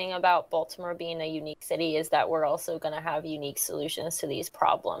cool thing about Baltimore being a unique city is that we're also going to have unique solutions to these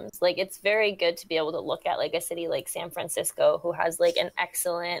problems. Like, it's very good to be able to look at like a city like San Francisco, who has like an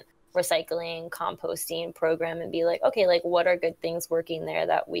excellent recycling, composting program, and be like, okay, like, what are good things working there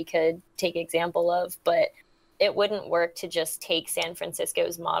that we could take example of? But it wouldn't work to just take San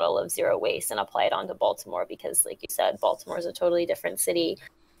Francisco's model of zero waste and apply it onto Baltimore, because like you said, Baltimore is a totally different city.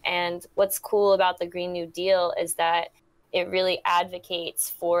 And what's cool about the Green New Deal is that it really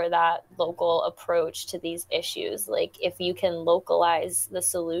advocates for that local approach to these issues. Like, if you can localize the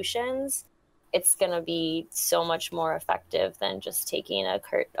solutions, it's going to be so much more effective than just taking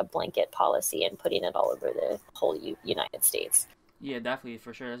a blanket policy and putting it all over the whole United States. Yeah, definitely,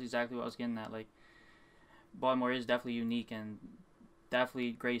 for sure. That's exactly what I was getting at. Like, Baltimore is definitely unique and definitely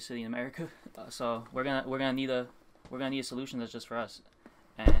a great city in America. So we're gonna need a solution that's just for us.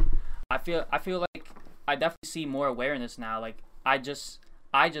 And I feel like I definitely see more awareness now. Like, I just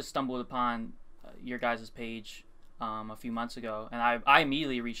stumbled upon your guys' page a few months ago, and I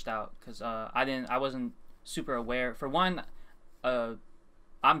immediately reached out because I wasn't super aware. For one,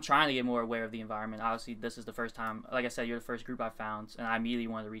 I'm trying to get more aware of the environment. Obviously, this is the first time. Like I said, you're the first group I found, and I immediately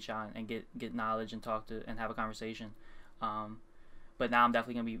wanted to reach out and get knowledge and talk to and have a conversation. But now I'm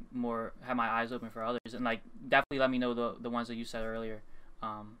definitely gonna be have my eyes open for others, and like definitely let me know the ones that you said earlier,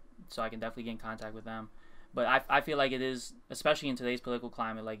 so I can definitely get in contact with them. But I feel like it is, especially in today's political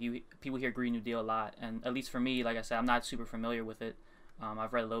climate, like people hear Green New Deal a lot, and at least for me, like I said, I'm not super familiar with it.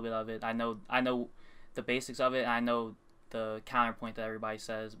 I've read a little bit of it. I know the basics of it, and I know the counterpoint that everybody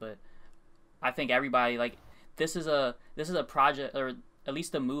says, but I think everybody, like, this is a project, or at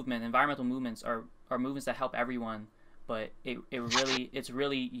least the movement, environmental movements are movements that help everyone, but it's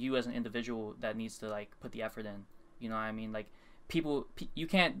really you as an individual that needs to like put the effort in. You know what I mean? Like, you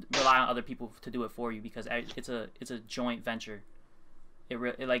can't rely on other people to do it for you, because it's a joint venture. It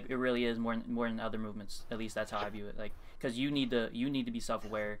really is more than other movements. At least that's how I view it. Like, because you need to be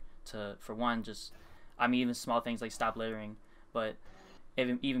self-aware to, for one, just, I mean, even small things like stop littering, but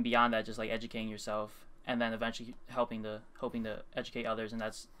even beyond that, just like educating yourself, and then eventually hoping to educate others. And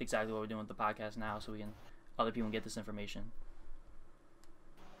that's exactly what we're doing with the podcast now, so other people can get this information.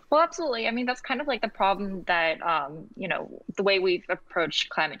 Well, absolutely. I mean, that's kind of like the problem that, the way we've approached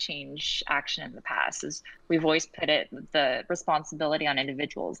climate change action in the past is we've always put the responsibility on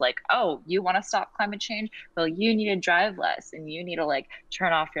individuals. Like, oh, you want to stop climate change? Well, you need to drive less and you need to like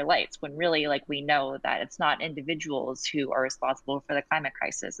turn off your lights, when really, like, we know that it's not individuals who are responsible for the climate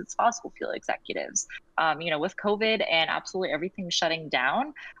crisis. It's fossil fuel executives. With COVID and absolutely everything shutting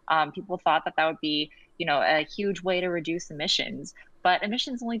down, people thought that would be, a huge way to reduce emissions. But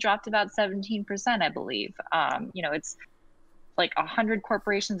emissions only dropped about 17%, I believe. It's like 100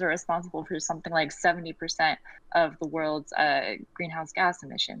 corporations are responsible for something like 70% of the world's greenhouse gas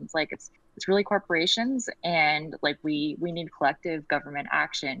emissions. Like, it's really corporations, and like we need collective government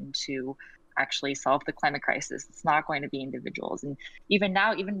action to actually solve the climate crisis. It's not going to be individuals. And even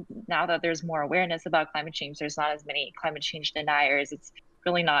now that there's more awareness about climate change, there's not as many climate change deniers. It's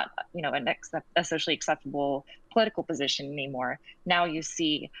really not, a socially acceptable political position anymore. Now you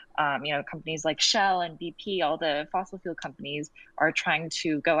see, companies like Shell and BP, all the fossil fuel companies, are trying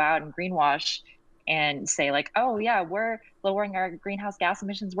to go out and greenwash and say like, oh yeah, we're lowering our greenhouse gas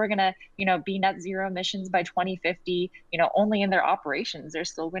emissions. We're gonna, be net zero emissions by 2050. Only in their operations, they're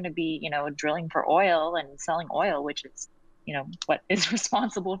still going to be, drilling for oil and selling oil, which is, what is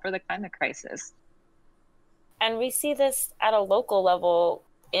responsible for the climate crisis. And we see this at a local level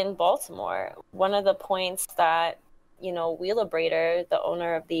in Baltimore. One of the points that, Wheelabrator, the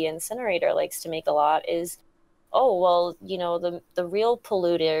owner of the incinerator, likes to make a lot is oh, well, the real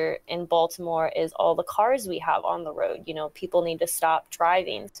polluter in Baltimore is all the cars we have on the road. People need to stop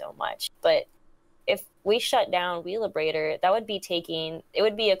driving so much. But if we shut down Wheelabrator, it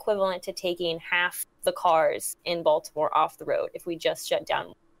would be equivalent to taking half the cars in Baltimore off the road if we just shut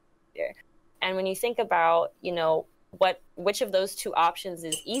down Wheelabrator. And when you think about, which of those two options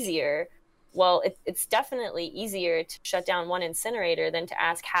is easier, well, it's definitely easier to shut down one incinerator than to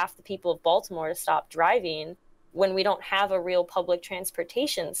ask half the people of Baltimore to stop driving when we don't have a real public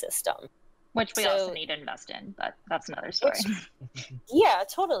transportation system. Which we also need to invest in, but that's another story. Yeah,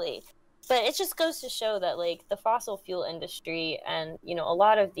 totally. But it just goes to show that, like, the fossil fuel industry and, a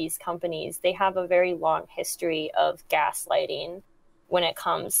lot of these companies, they have a very long history of gaslighting when it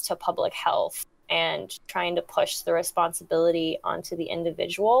comes to public health and trying to push the responsibility onto the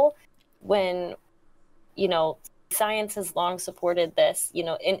individual when, science has long supported this,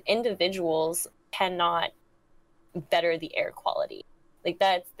 individuals cannot better the air quality. Like,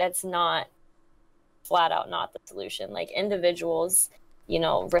 that's not flat out not the solution. Like, individuals,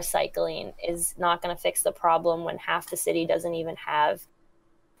 recycling is not going to fix the problem when half the city doesn't even have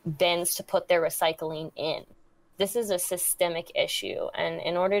bins to put their recycling in. This is a systemic issue, and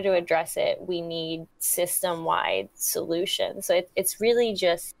in order to address it, we need system-wide solutions. So it's really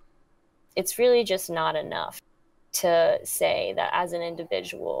just not enough to say that as an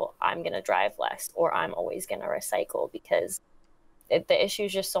individual, I'm going to drive less or I'm always going to recycle, because the issue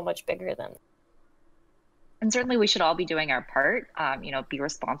is just so much bigger than. And certainly we should all be doing our part, be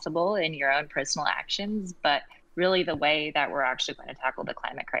responsible in your own personal actions. But really the way that we're actually going to tackle the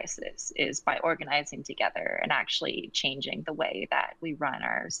climate crisis is by organizing together and actually changing the way that we run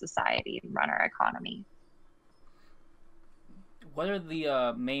our society and run our economy. What are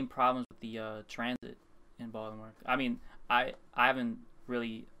the main problems with the transit in Baltimore? I mean, I haven't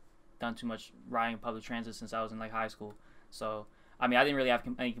really done too much riding public transit since I was in like high school. So, I mean, I didn't really have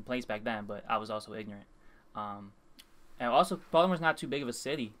any complaints back then, but I was also ignorant. And also, Baltimore's not too big of a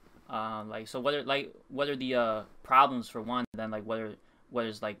city. So what are the problems for one? And then like what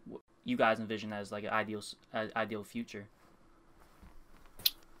is like you guys envision as like an ideal future?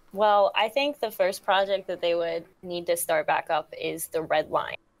 Well, I think the first project that they would need to start back up is the Red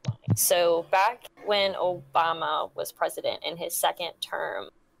Line. So back when Obama was president in his second term,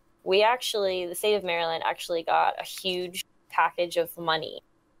 the state of Maryland actually got a huge package of money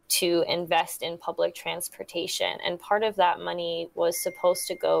to invest in public transportation. And part of that money was supposed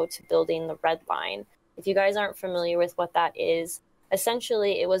to go to building the Red Line. If you guys aren't familiar with what that is,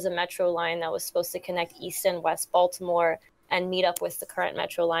 essentially it was a metro line that was supposed to connect East and West Baltimore and meet up with the current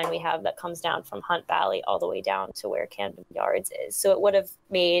metro line we have that comes down from Hunt Valley all the way down to where Camden Yards is. So it would have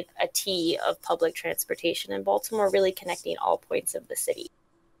made a T of public transportation in Baltimore, really connecting all points of the city.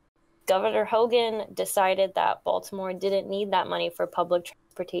 Governor Hogan decided that Baltimore didn't need that money for public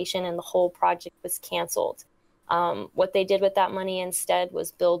transportation, and the whole project was canceled. What they did with that money instead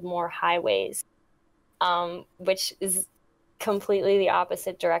was build more highways, which is completely the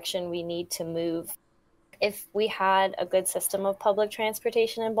opposite direction we need to move. If we had a good system of public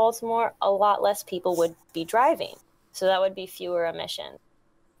transportation in Baltimore, a lot less people would be driving. So that would be fewer emissions.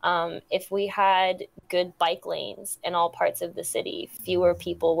 If we had good bike lanes in all parts of the city, fewer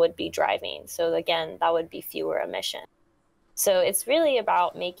people would be driving. So again, that would be fewer emissions. So it's really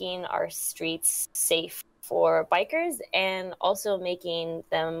about making our streets safe for bikers and also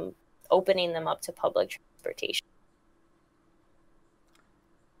opening them up to public transportation.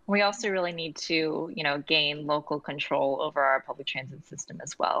 We also really need to, gain local control over our public transit system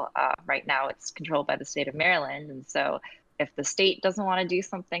as well. Right now, it's controlled by the state of Maryland, and so if the state doesn't want to do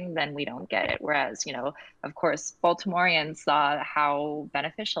something, then we don't get it. Whereas, of course, Baltimoreans saw how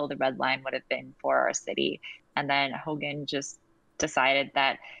beneficial the Red Line would have been for our city, and then Hogan just decided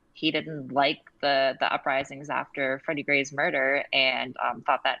that he didn't like the uprisings after Freddie Gray's murder and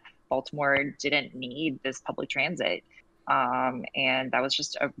thought that Baltimore didn't need this public transit. And that was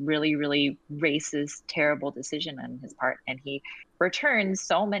just a really, really racist, terrible decision on his part. And he returned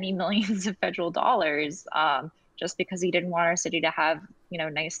so many millions of federal dollars just because he didn't want our city to have,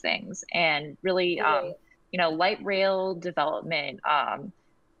 nice things. And really, light rail development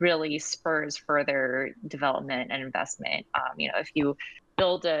really spurs further development and investment. If you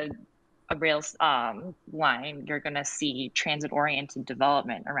build a rail line, you're going to see transit-oriented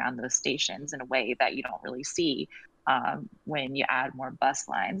development around those stations in a way that you don't really see when you add more bus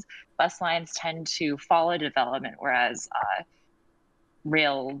lines. Bus lines tend to follow development, whereas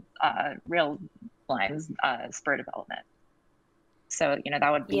rail lines spur development. So,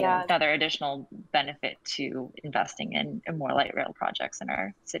 that would be another additional benefit to investing in more light rail projects in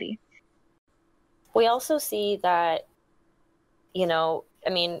our city. We also see that, you know, I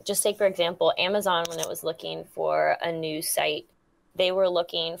mean, just take, for example, Amazon, when it was looking for a new site, they were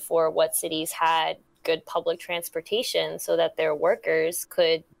looking for what cities had good public transportation so that their workers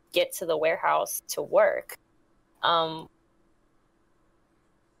could get to the warehouse to work.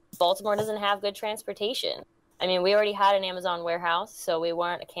 Baltimore doesn't have good transportation. I mean, we already had an Amazon warehouse, so we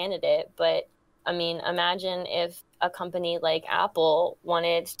weren't a candidate. But I mean, imagine if a company like Apple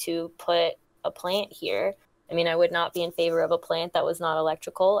wanted to put a plant here. I mean, I would not be in favor of a plant that was not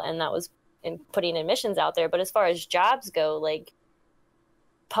electrical and that was putting emissions out there. But as far as jobs go, like,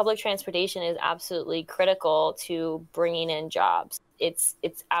 public transportation is absolutely critical to bringing in jobs. It's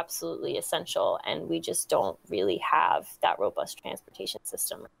absolutely essential, and we just don't really have that robust transportation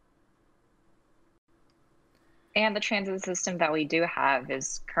system. And the transit system that we do have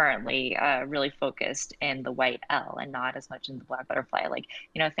is currently really focused in the white L and not as much in the black butterfly. Like,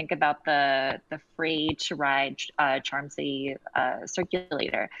 you know, think about the free to ride Charm City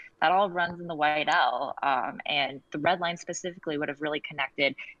circulator. That all runs in the white L. And the red line specifically would have really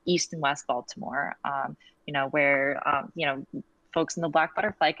connected East and West Baltimore, you know, where, you know, folks in the black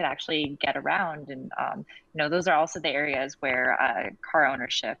butterfly could actually get around. And, you know, those are also the areas where car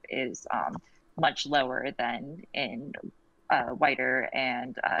ownership is much lower than in whiter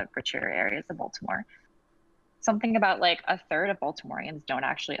and richer areas of Baltimore. Something about like a third of Baltimoreans don't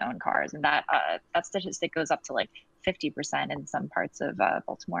actually own cars, and that statistic goes up to like 50% in some parts of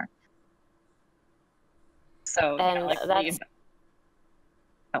Baltimore. So, And you know, like that's...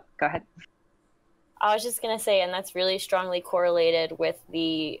 Oh, go ahead. I was just going to say, and that's really strongly correlated with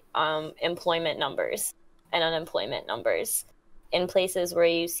the employment numbers and unemployment numbers. In places where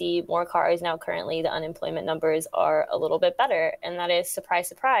you see more cars now, currently the unemployment numbers are a little bit better. And that is, surprise,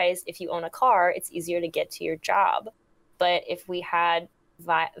 surprise, if you own a car, it's easier to get to your job. But if we had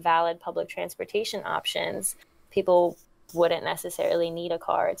valid public transportation options, people wouldn't necessarily need a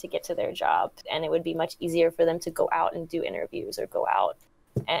car to get to their job. And it would be much easier for them to go out and do interviews or go out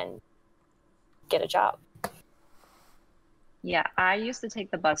and get a job. Yeah, I used to take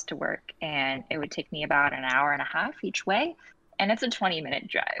the bus to work, and it would take me about an hour and a half each way. And it's a 20-minute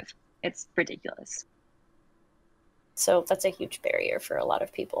drive. It's ridiculous. So that's a huge barrier for a lot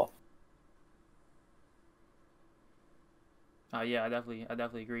of people. Yeah, I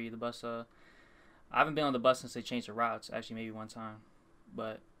definitely agree. The bus, I haven't been on the bus since they changed the routes. Actually, maybe one time,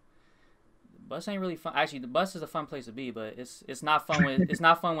 but the bus ain't really fun. Actually, the bus is a fun place to be, but it's not fun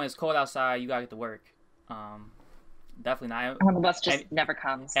when it's cold outside. You gotta get to work. Definitely not. When the bus just never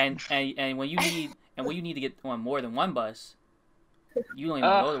comes. And when you need to get on more than one bus. You don't even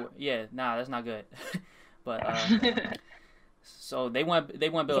go to work. Yeah, nah, that's not good. But so they want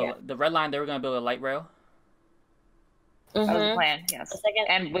to build the red line. They were going to build a light rail. That was the plan. Yes,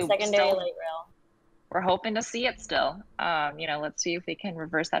 secondary light rail. We're hoping to see it still. You know, let's see if we can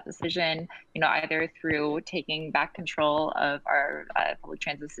reverse that decision. You know, either through taking back control of our public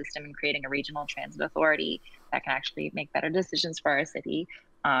transit system and creating a regional transit authority that can actually make better decisions for our city.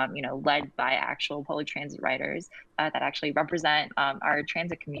 You know, led by actual public transit riders that actually represent our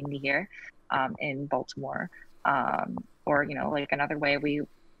transit community here in Baltimore. Or, you know, like another way,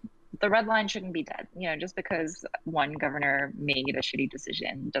 the red line shouldn't be dead. You know, just because one governor made a shitty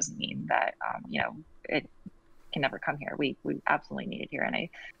decision doesn't mean that, you know, it can never come here. We absolutely need it here. And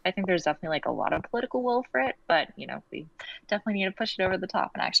I think there's definitely like a lot of political will for it, but, you know, we definitely need to push it over the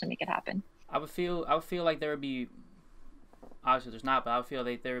top and actually make it happen. I would feel like there would be, obviously there's not, but I would feel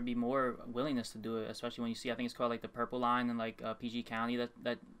like there would be more willingness to do it, especially when you see, I think it's called like the Purple Line in like PG County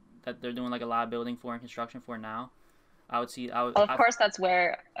that they're doing like a lot of building for and construction for now. Of course, that's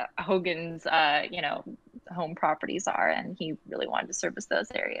where Hogan's you know, home properties are, and he really wanted to service those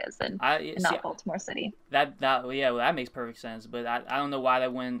areas and not Baltimore City. That makes perfect sense, but I don't know why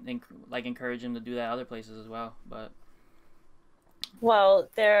that wouldn't encourage him to do that other places as well. But well,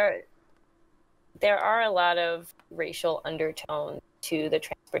 there are a lot of racial undertones to the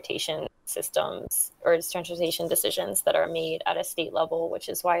transportation systems or transportation decisions that are made at a state level, which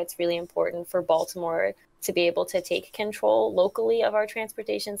is why it's really important for Baltimore to be able to take control locally of our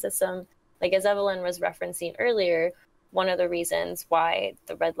transportation system. Like as Evelyn was referencing earlier, one of the reasons why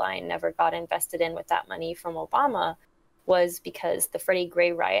the Red Line never got invested in with that money from Obama was because the Freddie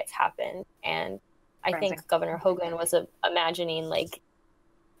Gray riots happened. And I think Governor Hogan was imagining, like,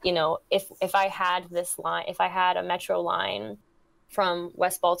 you know, if I had this line, if I had a metro line from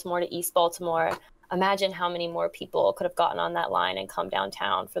West Baltimore to East Baltimore, imagine how many more people could have gotten on that line and come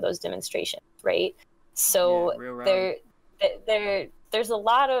downtown for those demonstrations, right? So there's a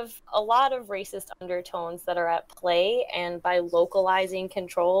lot of racist undertones that are at play, and by localizing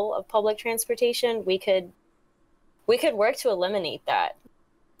control of public transportation, we could work to eliminate that.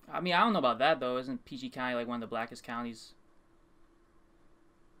 I mean, I don't know about that though. Isn't PG County like one of the blackest counties?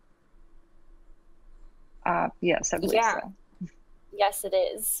 Yes, I believe so. Yes, it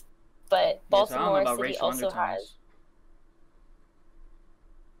is. But Baltimore City also has.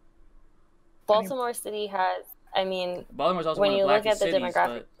 Baltimore City has. I mean, Baltimore's also when one of you the look at blackest the cities,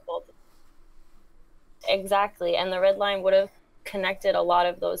 demographic, exactly, and the Red Line would have connected a lot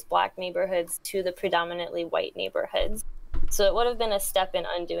of those black neighborhoods to the predominantly white neighborhoods. So it would have been a step in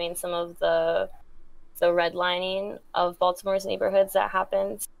undoing some of the redlining of Baltimore's neighborhoods that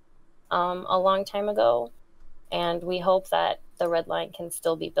happened a long time ago. And we hope that the Red Line can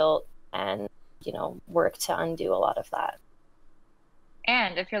still be built and, work to undo a lot of that.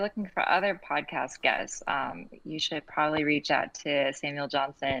 And if you're looking for other podcast guests, you should probably reach out to Samuel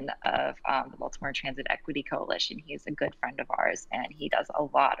Johnson of the Baltimore Transit Equity Coalition. He's a good friend of ours, and he does a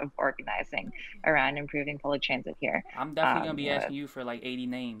lot of organizing around improving public transit here. I'm definitely going to be asking you for like 80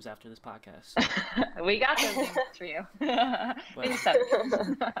 names after this podcast. We got those names for you.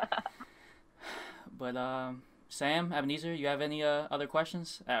 But Sam, Ebenezer, you have any other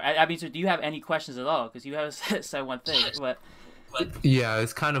questions? Ebenezer, do you have any questions at all? Because you haven't said one thing. But yeah,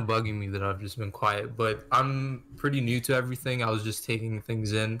 it's kind of bugging me that I've just been quiet, but I'm pretty new to everything. I was just taking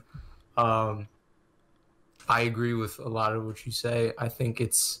things in. I agree with a lot of what you say. I think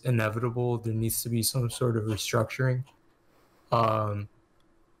it's inevitable. There needs to be some sort of restructuring. And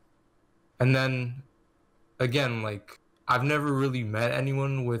then, again, like, I've never really met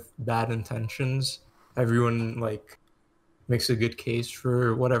anyone with bad intentions. Everyone, like, makes a good case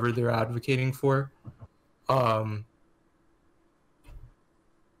for whatever they're advocating for.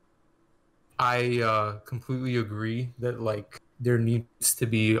 I completely agree that, like, there needs to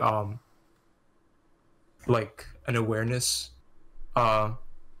be like an awareness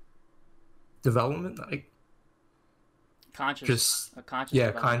development, like a conscious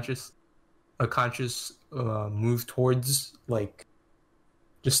move towards, like,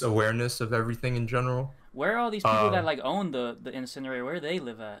 just awareness of everything in general. Where are all these people that like own the incinerator? Where do they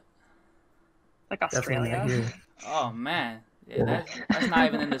live at? Like Australia. Oh man. Yeah, that's not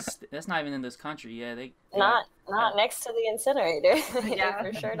even in this. That's not even in this country. Yeah, they not next to the incinerator. Yeah,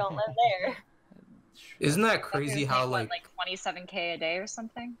 they for sure don't live there. Isn't that crazy how like 27K a day or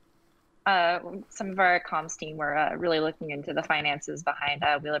something? Some of our comms team were really looking into the finances behind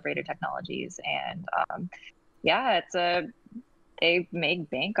Wheelabrator Technologies, and they make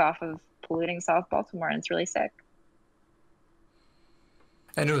bank off of polluting South Baltimore, and it's really sick.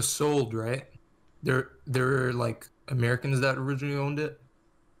 And it was sold, right? There were like Americans that originally owned it.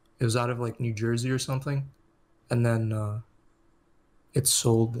 It was out of like New Jersey or something, and then it's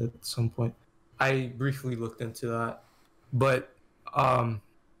sold at some point. I briefly looked into that, but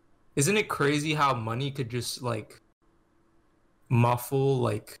isn't it crazy how money could just like muffle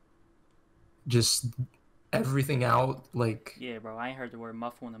like just everything out? Like, yeah, bro, I ain't heard the word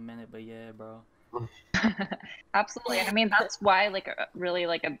muffle in a minute, but yeah, bro. Absolutely. I mean, that's why really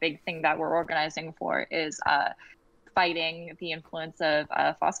a big thing that we're organizing for is fighting the influence of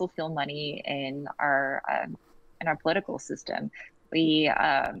fossil fuel money in our political system. We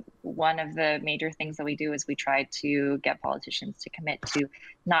one of the major things that we do is we try to get politicians to commit to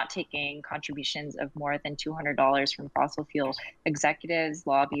not taking contributions of more than $200 from fossil fuel executives,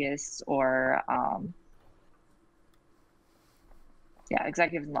 lobbyists, or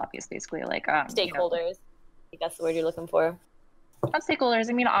executives and lobbyists, basically, like stakeholders. I think that's the word you're looking for. Not stakeholders.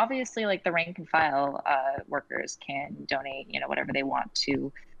 I mean, obviously, like the rank and file workers can donate, whatever they want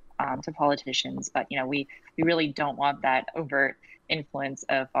to politicians, but we really don't want that overt influence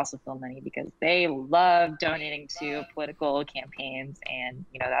of fossil fuel money, because they love donating to political campaigns, and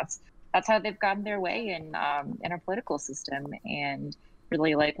that's how they've gotten their way in our political system. And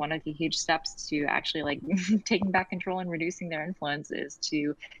really, like, one of the huge steps to actually like taking back control and reducing their influence is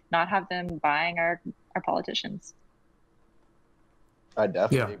to not have them buying our politicians. I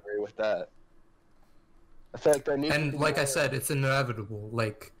definitely agree with that. I feel like there needs to be like I said, it's inevitable.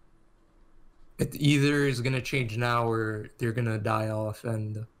 Like, it either is gonna change now or they're gonna die off,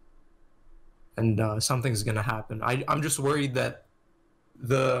 and something's gonna happen. I'm just worried that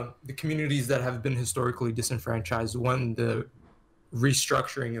the communities that have been historically disenfranchised, when the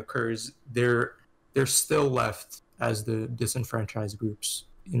restructuring occurs, they're still left as the disenfranchised groups.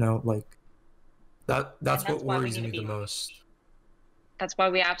 Like that's what worries me the most. that's why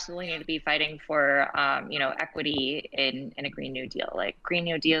we absolutely need to be fighting for, equity in a Green New Deal. Like, Green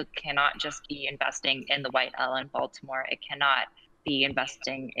New Deal cannot just be investing in the White L in Baltimore. It cannot be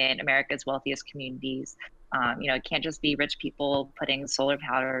investing in America's wealthiest communities. It can't just be rich people putting solar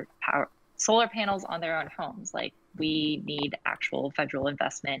panels on their own homes. Like, we need actual federal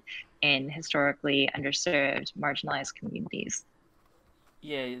investment in historically underserved, marginalized communities.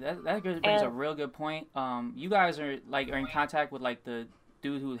 Yeah, that brings a real good point. You guys are in contact with like the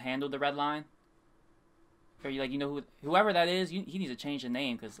dude who handled the red line, or whoever that is. He needs to change the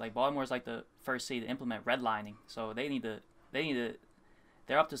name, because like Baltimore's like the first city to implement redlining, so they need to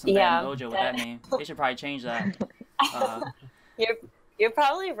they're up to some bad mojo with that name. They should probably change that. You're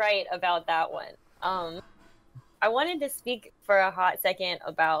probably right about that one. I wanted to speak for a hot second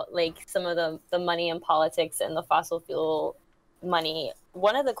about like some of the money in politics and the fossil fuel money.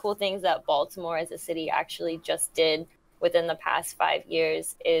 One of the cool things that Baltimore as a city actually just did within the past 5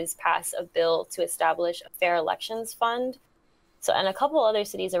 years is pass a bill to establish a fair elections fund. So, and a couple other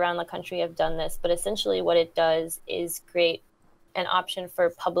cities around the country have done this, but essentially what it does is create an option for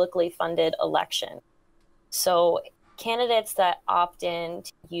publicly funded election. So candidates that opt in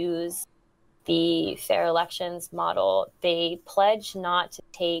to use the fair elections model, they pledge not to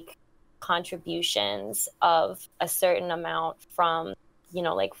take contributions of a certain amount from,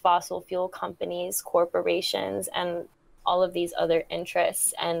 like fossil fuel companies, corporations, and all of these other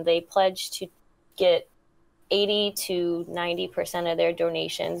interests. And they pledge to get 80 to 90% of their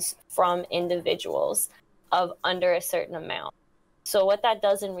donations from individuals of under a certain amount. So what that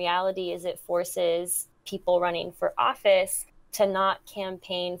does in reality is it forces people running for office to not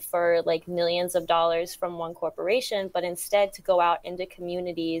campaign for like millions of dollars from one corporation, but instead to go out into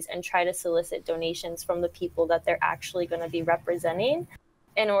communities and try to solicit donations from the people that they're actually going to be representing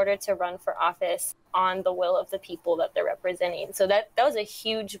in order to run for office on the will of the people that they're representing. So that was a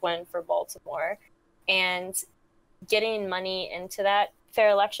huge win for Baltimore. And getting money into that fair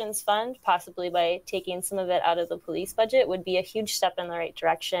elections fund, possibly by taking some of it out of the police budget, would be a huge step in the right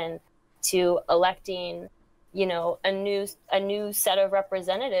direction to electing a new set of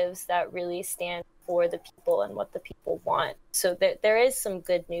representatives that really stand for the people and what the people want. So there is some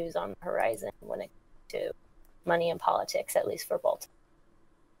good news on the horizon when it comes to money in politics, at least for Baltimore.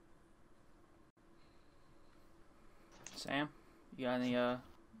 Sam, you got any? I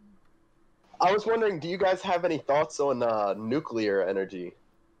was wondering, do you guys have any thoughts on nuclear energy?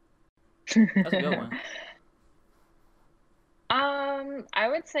 That's a good one. I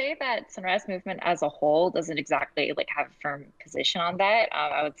would say that Sunrise Movement as a whole doesn't exactly like have a firm position on that.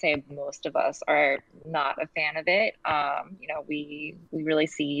 I would say most of us are not a fan of it. We really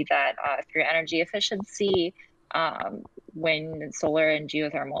see that through energy efficiency, wind, solar, and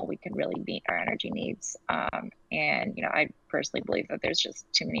geothermal, we can really meet our energy needs. And I personally believe that there's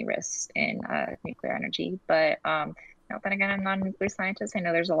just too many risks in nuclear energy. But then again, I'm not a nuclear scientist. I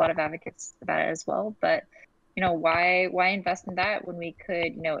know there's a lot of advocates about it as well, but why invest in that when we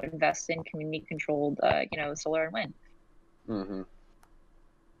could, invest in community-controlled, solar and wind? Mm-hmm.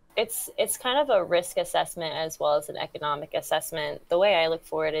 It's kind of a risk assessment as well as an economic assessment. The way I look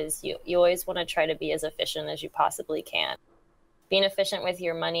for it is you always want to try to be as efficient as you possibly can. Being efficient with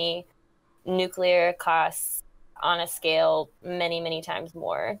your money, nuclear costs on a scale many, many times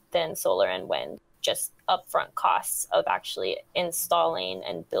more than solar and wind. Just upfront costs of actually installing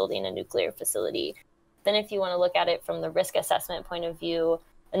and building a nuclear facility. Then if you want to look at it from the risk assessment point of view,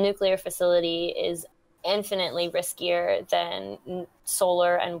 a nuclear facility is infinitely riskier than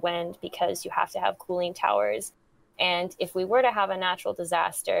solar and wind because you have to have cooling towers. And if we were to have a natural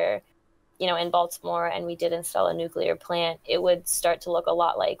disaster, in Baltimore, and we did install a nuclear plant, it would start to look a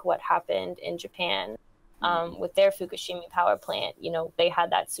lot like what happened in Japan with their Fukushima power plant. They had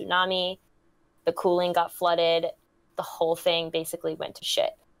that tsunami, the cooling got flooded, the whole thing basically went to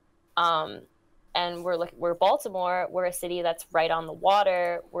shit. And we're Baltimore. We're a city that's right on the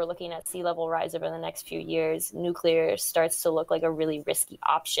water. We're looking at sea level rise over the next few years. Nuclear starts to look like a really risky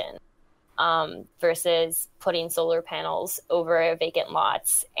option versus putting solar panels over vacant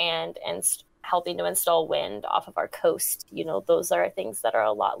lots and helping to install wind off of our coast. Those are things that are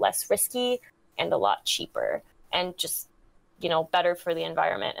a lot less risky and a lot cheaper and just, better for the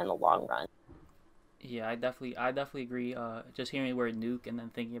environment in the long run. Yeah, I definitely agree. Just hearing the word nuke and then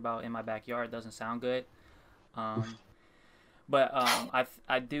thinking about in my backyard doesn't sound good. But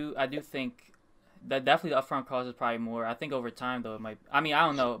I do think that definitely the upfront cost is probably more. I think over time though it might. I mean, I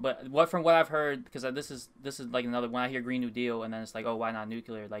don't know, but from what I've heard, because this is like another, when I hear Green New Deal and then it's like, oh, why not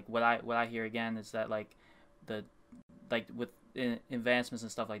nuclear? Like what I hear again is that with advancements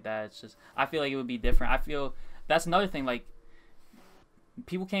and stuff like that, it's just, I feel like it would be different. I feel that's another thing, like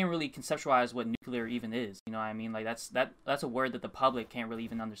people can't really conceptualize what nuclear even is. You know what I mean? Like that's a word that the public can't really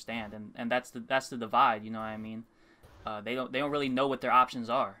even understand, and that's the divide. You know what I mean? They don't really know what their options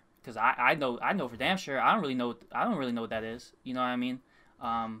are. Because I know for damn sure I don't really know what that is. You know what I mean?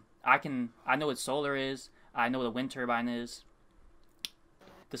 I know what solar is. I know what a wind turbine is.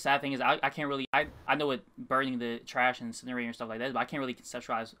 The sad thing is I can't really I know what burning the trash and incinerating and stuff like that is, but I can't really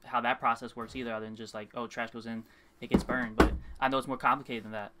conceptualize how that process works either, other than just like, oh, trash goes in, it gets burned. But I know it's more complicated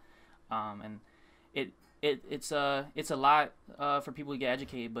than that, and it's a lot for people to get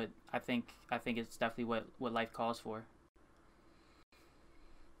educated. But I think it's definitely what life calls for.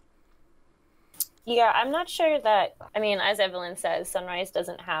 Yeah, I'm not sure that, I mean, as Evelyn says, Sunrise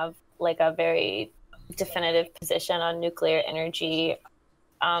doesn't have like a very definitive position on nuclear energy.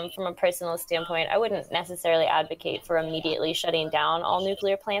 From a personal standpoint, I wouldn't necessarily advocate for immediately shutting down all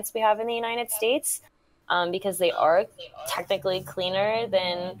nuclear plants we have in the United States, because they are technically cleaner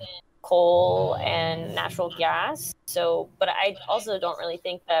than coal and natural gas. So, but I also don't really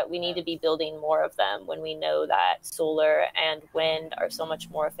think that we need to be building more of them when we know that solar and wind are so much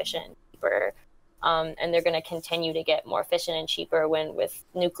more efficient and cheaper. And they're going to continue to get more efficient and cheaper when with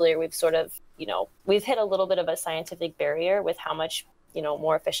nuclear, we've sort of, we've hit a little bit of a scientific barrier with how much,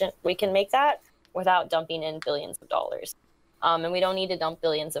 more efficient we can make that without dumping in billions of dollars. And we don't need to dump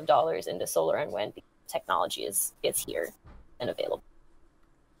billions of dollars into solar and wind because technology is here and available.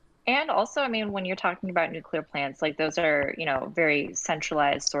 And also, I mean, when you're talking about nuclear plants, like those are, very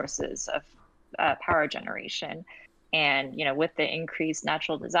centralized sources of power generation. And, with the increased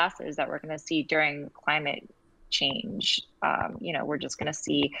natural disasters that we're going to see during climate change, we're just going to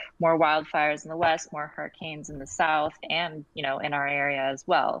see more wildfires in the west, more hurricanes in the south, and, in our area as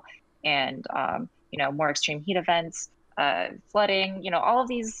well. And, more extreme heat events, flooding, all of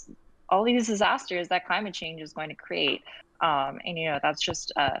these disasters that climate change is going to create. And, that's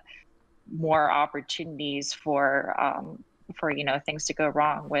just more opportunities for things to go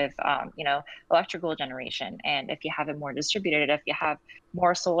wrong with electrical generation. And if you have it more distributed, if you have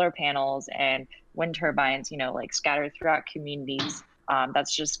more solar panels and wind turbines like scattered throughout communities,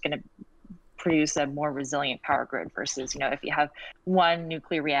 that's just going to produce a more resilient power grid versus if you have one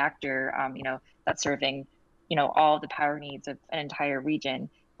nuclear reactor that's serving all the power needs of an entire region.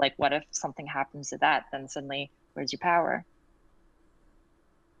 Like, what if something happens to that? Then suddenly, where's your power?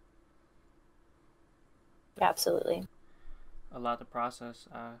 Absolutely. A lot to process.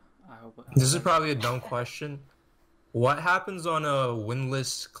 I hope. This is probably a dumb question. What happens on a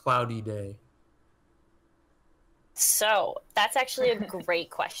windless, cloudy day? So that's actually a great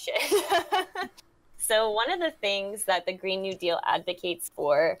question. So one of the things that the Green New Deal advocates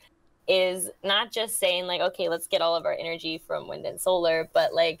for is not just saying like, okay, let's get all of our energy from wind and solar,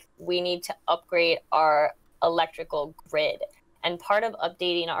 but like we need to upgrade our electrical grid. And part of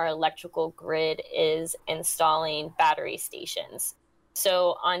updating our electrical grid is installing battery stations.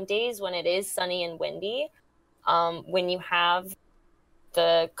 So on days when it is sunny and windy, when you have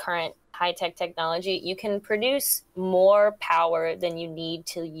the current high-tech technology, you can produce more power than you need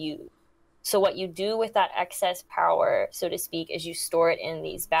to use. So what you do with that excess power, so to speak, is you store it in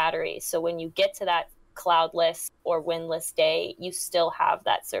these batteries. So when you get to that cloudless or windless day, you still have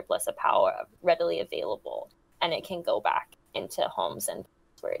that surplus of power readily available, and it can go back into homes and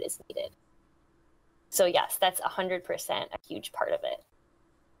where it is needed. So yes, that's 100% a huge part of it.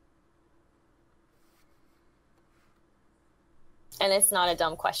 And it's not a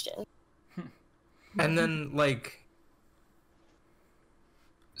dumb question. And then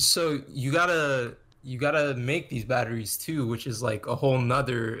so you gotta make these batteries too, which is like a whole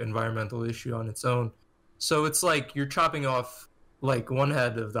nother environmental issue on its own. So it's like you're chopping off like one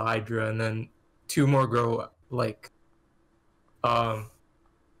head of the hydra and then two more grow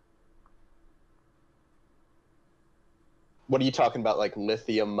What are you talking about, like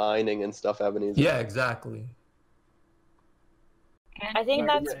lithium mining and stuff, Evan? Yeah, exactly. I think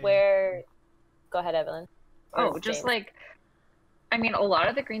that's where... Go ahead, Evelyn. Oh, just James. A lot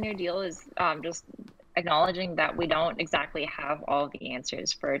of the Green New Deal is just acknowledging that we don't exactly have all the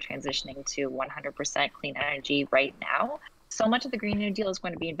answers for transitioning to 100% clean energy right now. So much of the Green New Deal is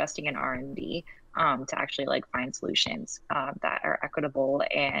going to be investing in R&D to actually find solutions that are equitable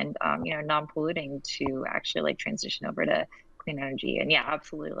and non-polluting to actually transition over to clean energy. And yeah,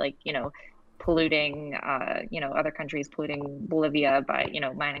 absolutely, polluting other countries, polluting Bolivia by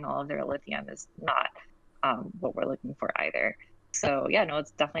mining all of their lithium is not what we're looking for either. So yeah, no,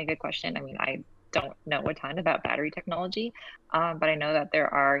 it's definitely a good question. I don't know a ton about battery technology, but I know that there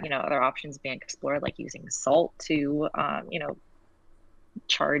are other options being explored, like using salt to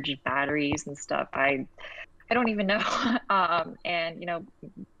charge batteries and stuff. I I don't even know. And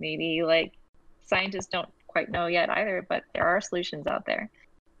maybe like scientists don't quite know yet either, but there are solutions out there.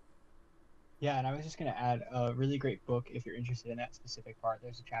 Yeah, and I was just going to add a really great book if you're interested in that specific part.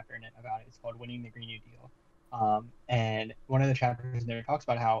 There's a chapter in it about it. It's called Winning the Green New Deal. And one of the chapters in there talks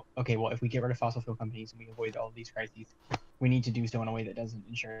about how, okay, well, if we get rid of fossil fuel companies and we avoid all of these crises, we need to do so in a way that doesn't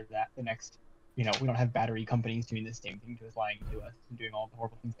ensure that the next, we don't have battery companies doing the same thing to us, lying to us, and doing all the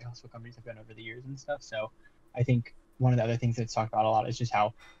horrible things that fossil companies have done over the years and stuff. So I think one of the other things that's talked about a lot is just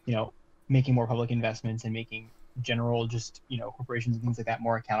how, making more public investments and making general corporations and things like that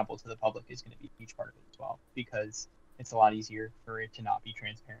more accountable to the public is going to be a huge part of it as well, because it's a lot easier for it to not be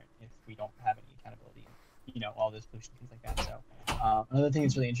transparent if we don't have any accountability, all those pollution, things like that. So another thing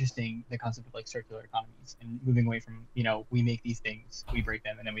that's really interesting, the concept of like circular economies and moving away from we make these things, we break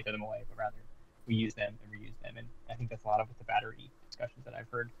them, and then we throw them away, but rather we use them and reuse them. And I think that's a lot of what the battery discussions that I've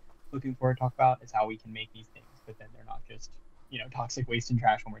heard looking forward to talk about, is how we can make these things, but then they're not just toxic waste and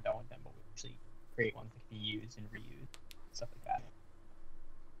trash when we're done with them, but we actually create ones that can be used and reused, stuff like that.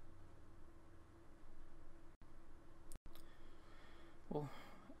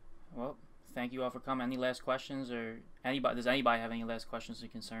 Well, thank you all for coming. Any last questions, or does anybody have any last questions or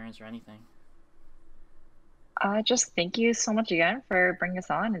concerns or anything? Just thank you so much again for bringing us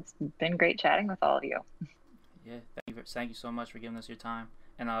on. It's been great chatting with all of you. Yeah, thank you so much for giving us your time,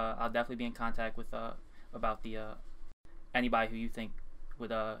 and I'll definitely be in contact with about the anybody who you think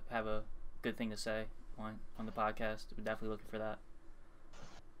would have a good thing to say on the podcast. We're definitely looking for that.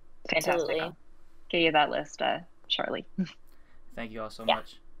 Fantastic. Absolutely. I'll get you that list shortly. Thank you all so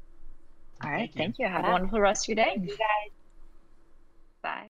much. All right, thank you. Have a wonderful rest of your day. Thank you guys. Bye.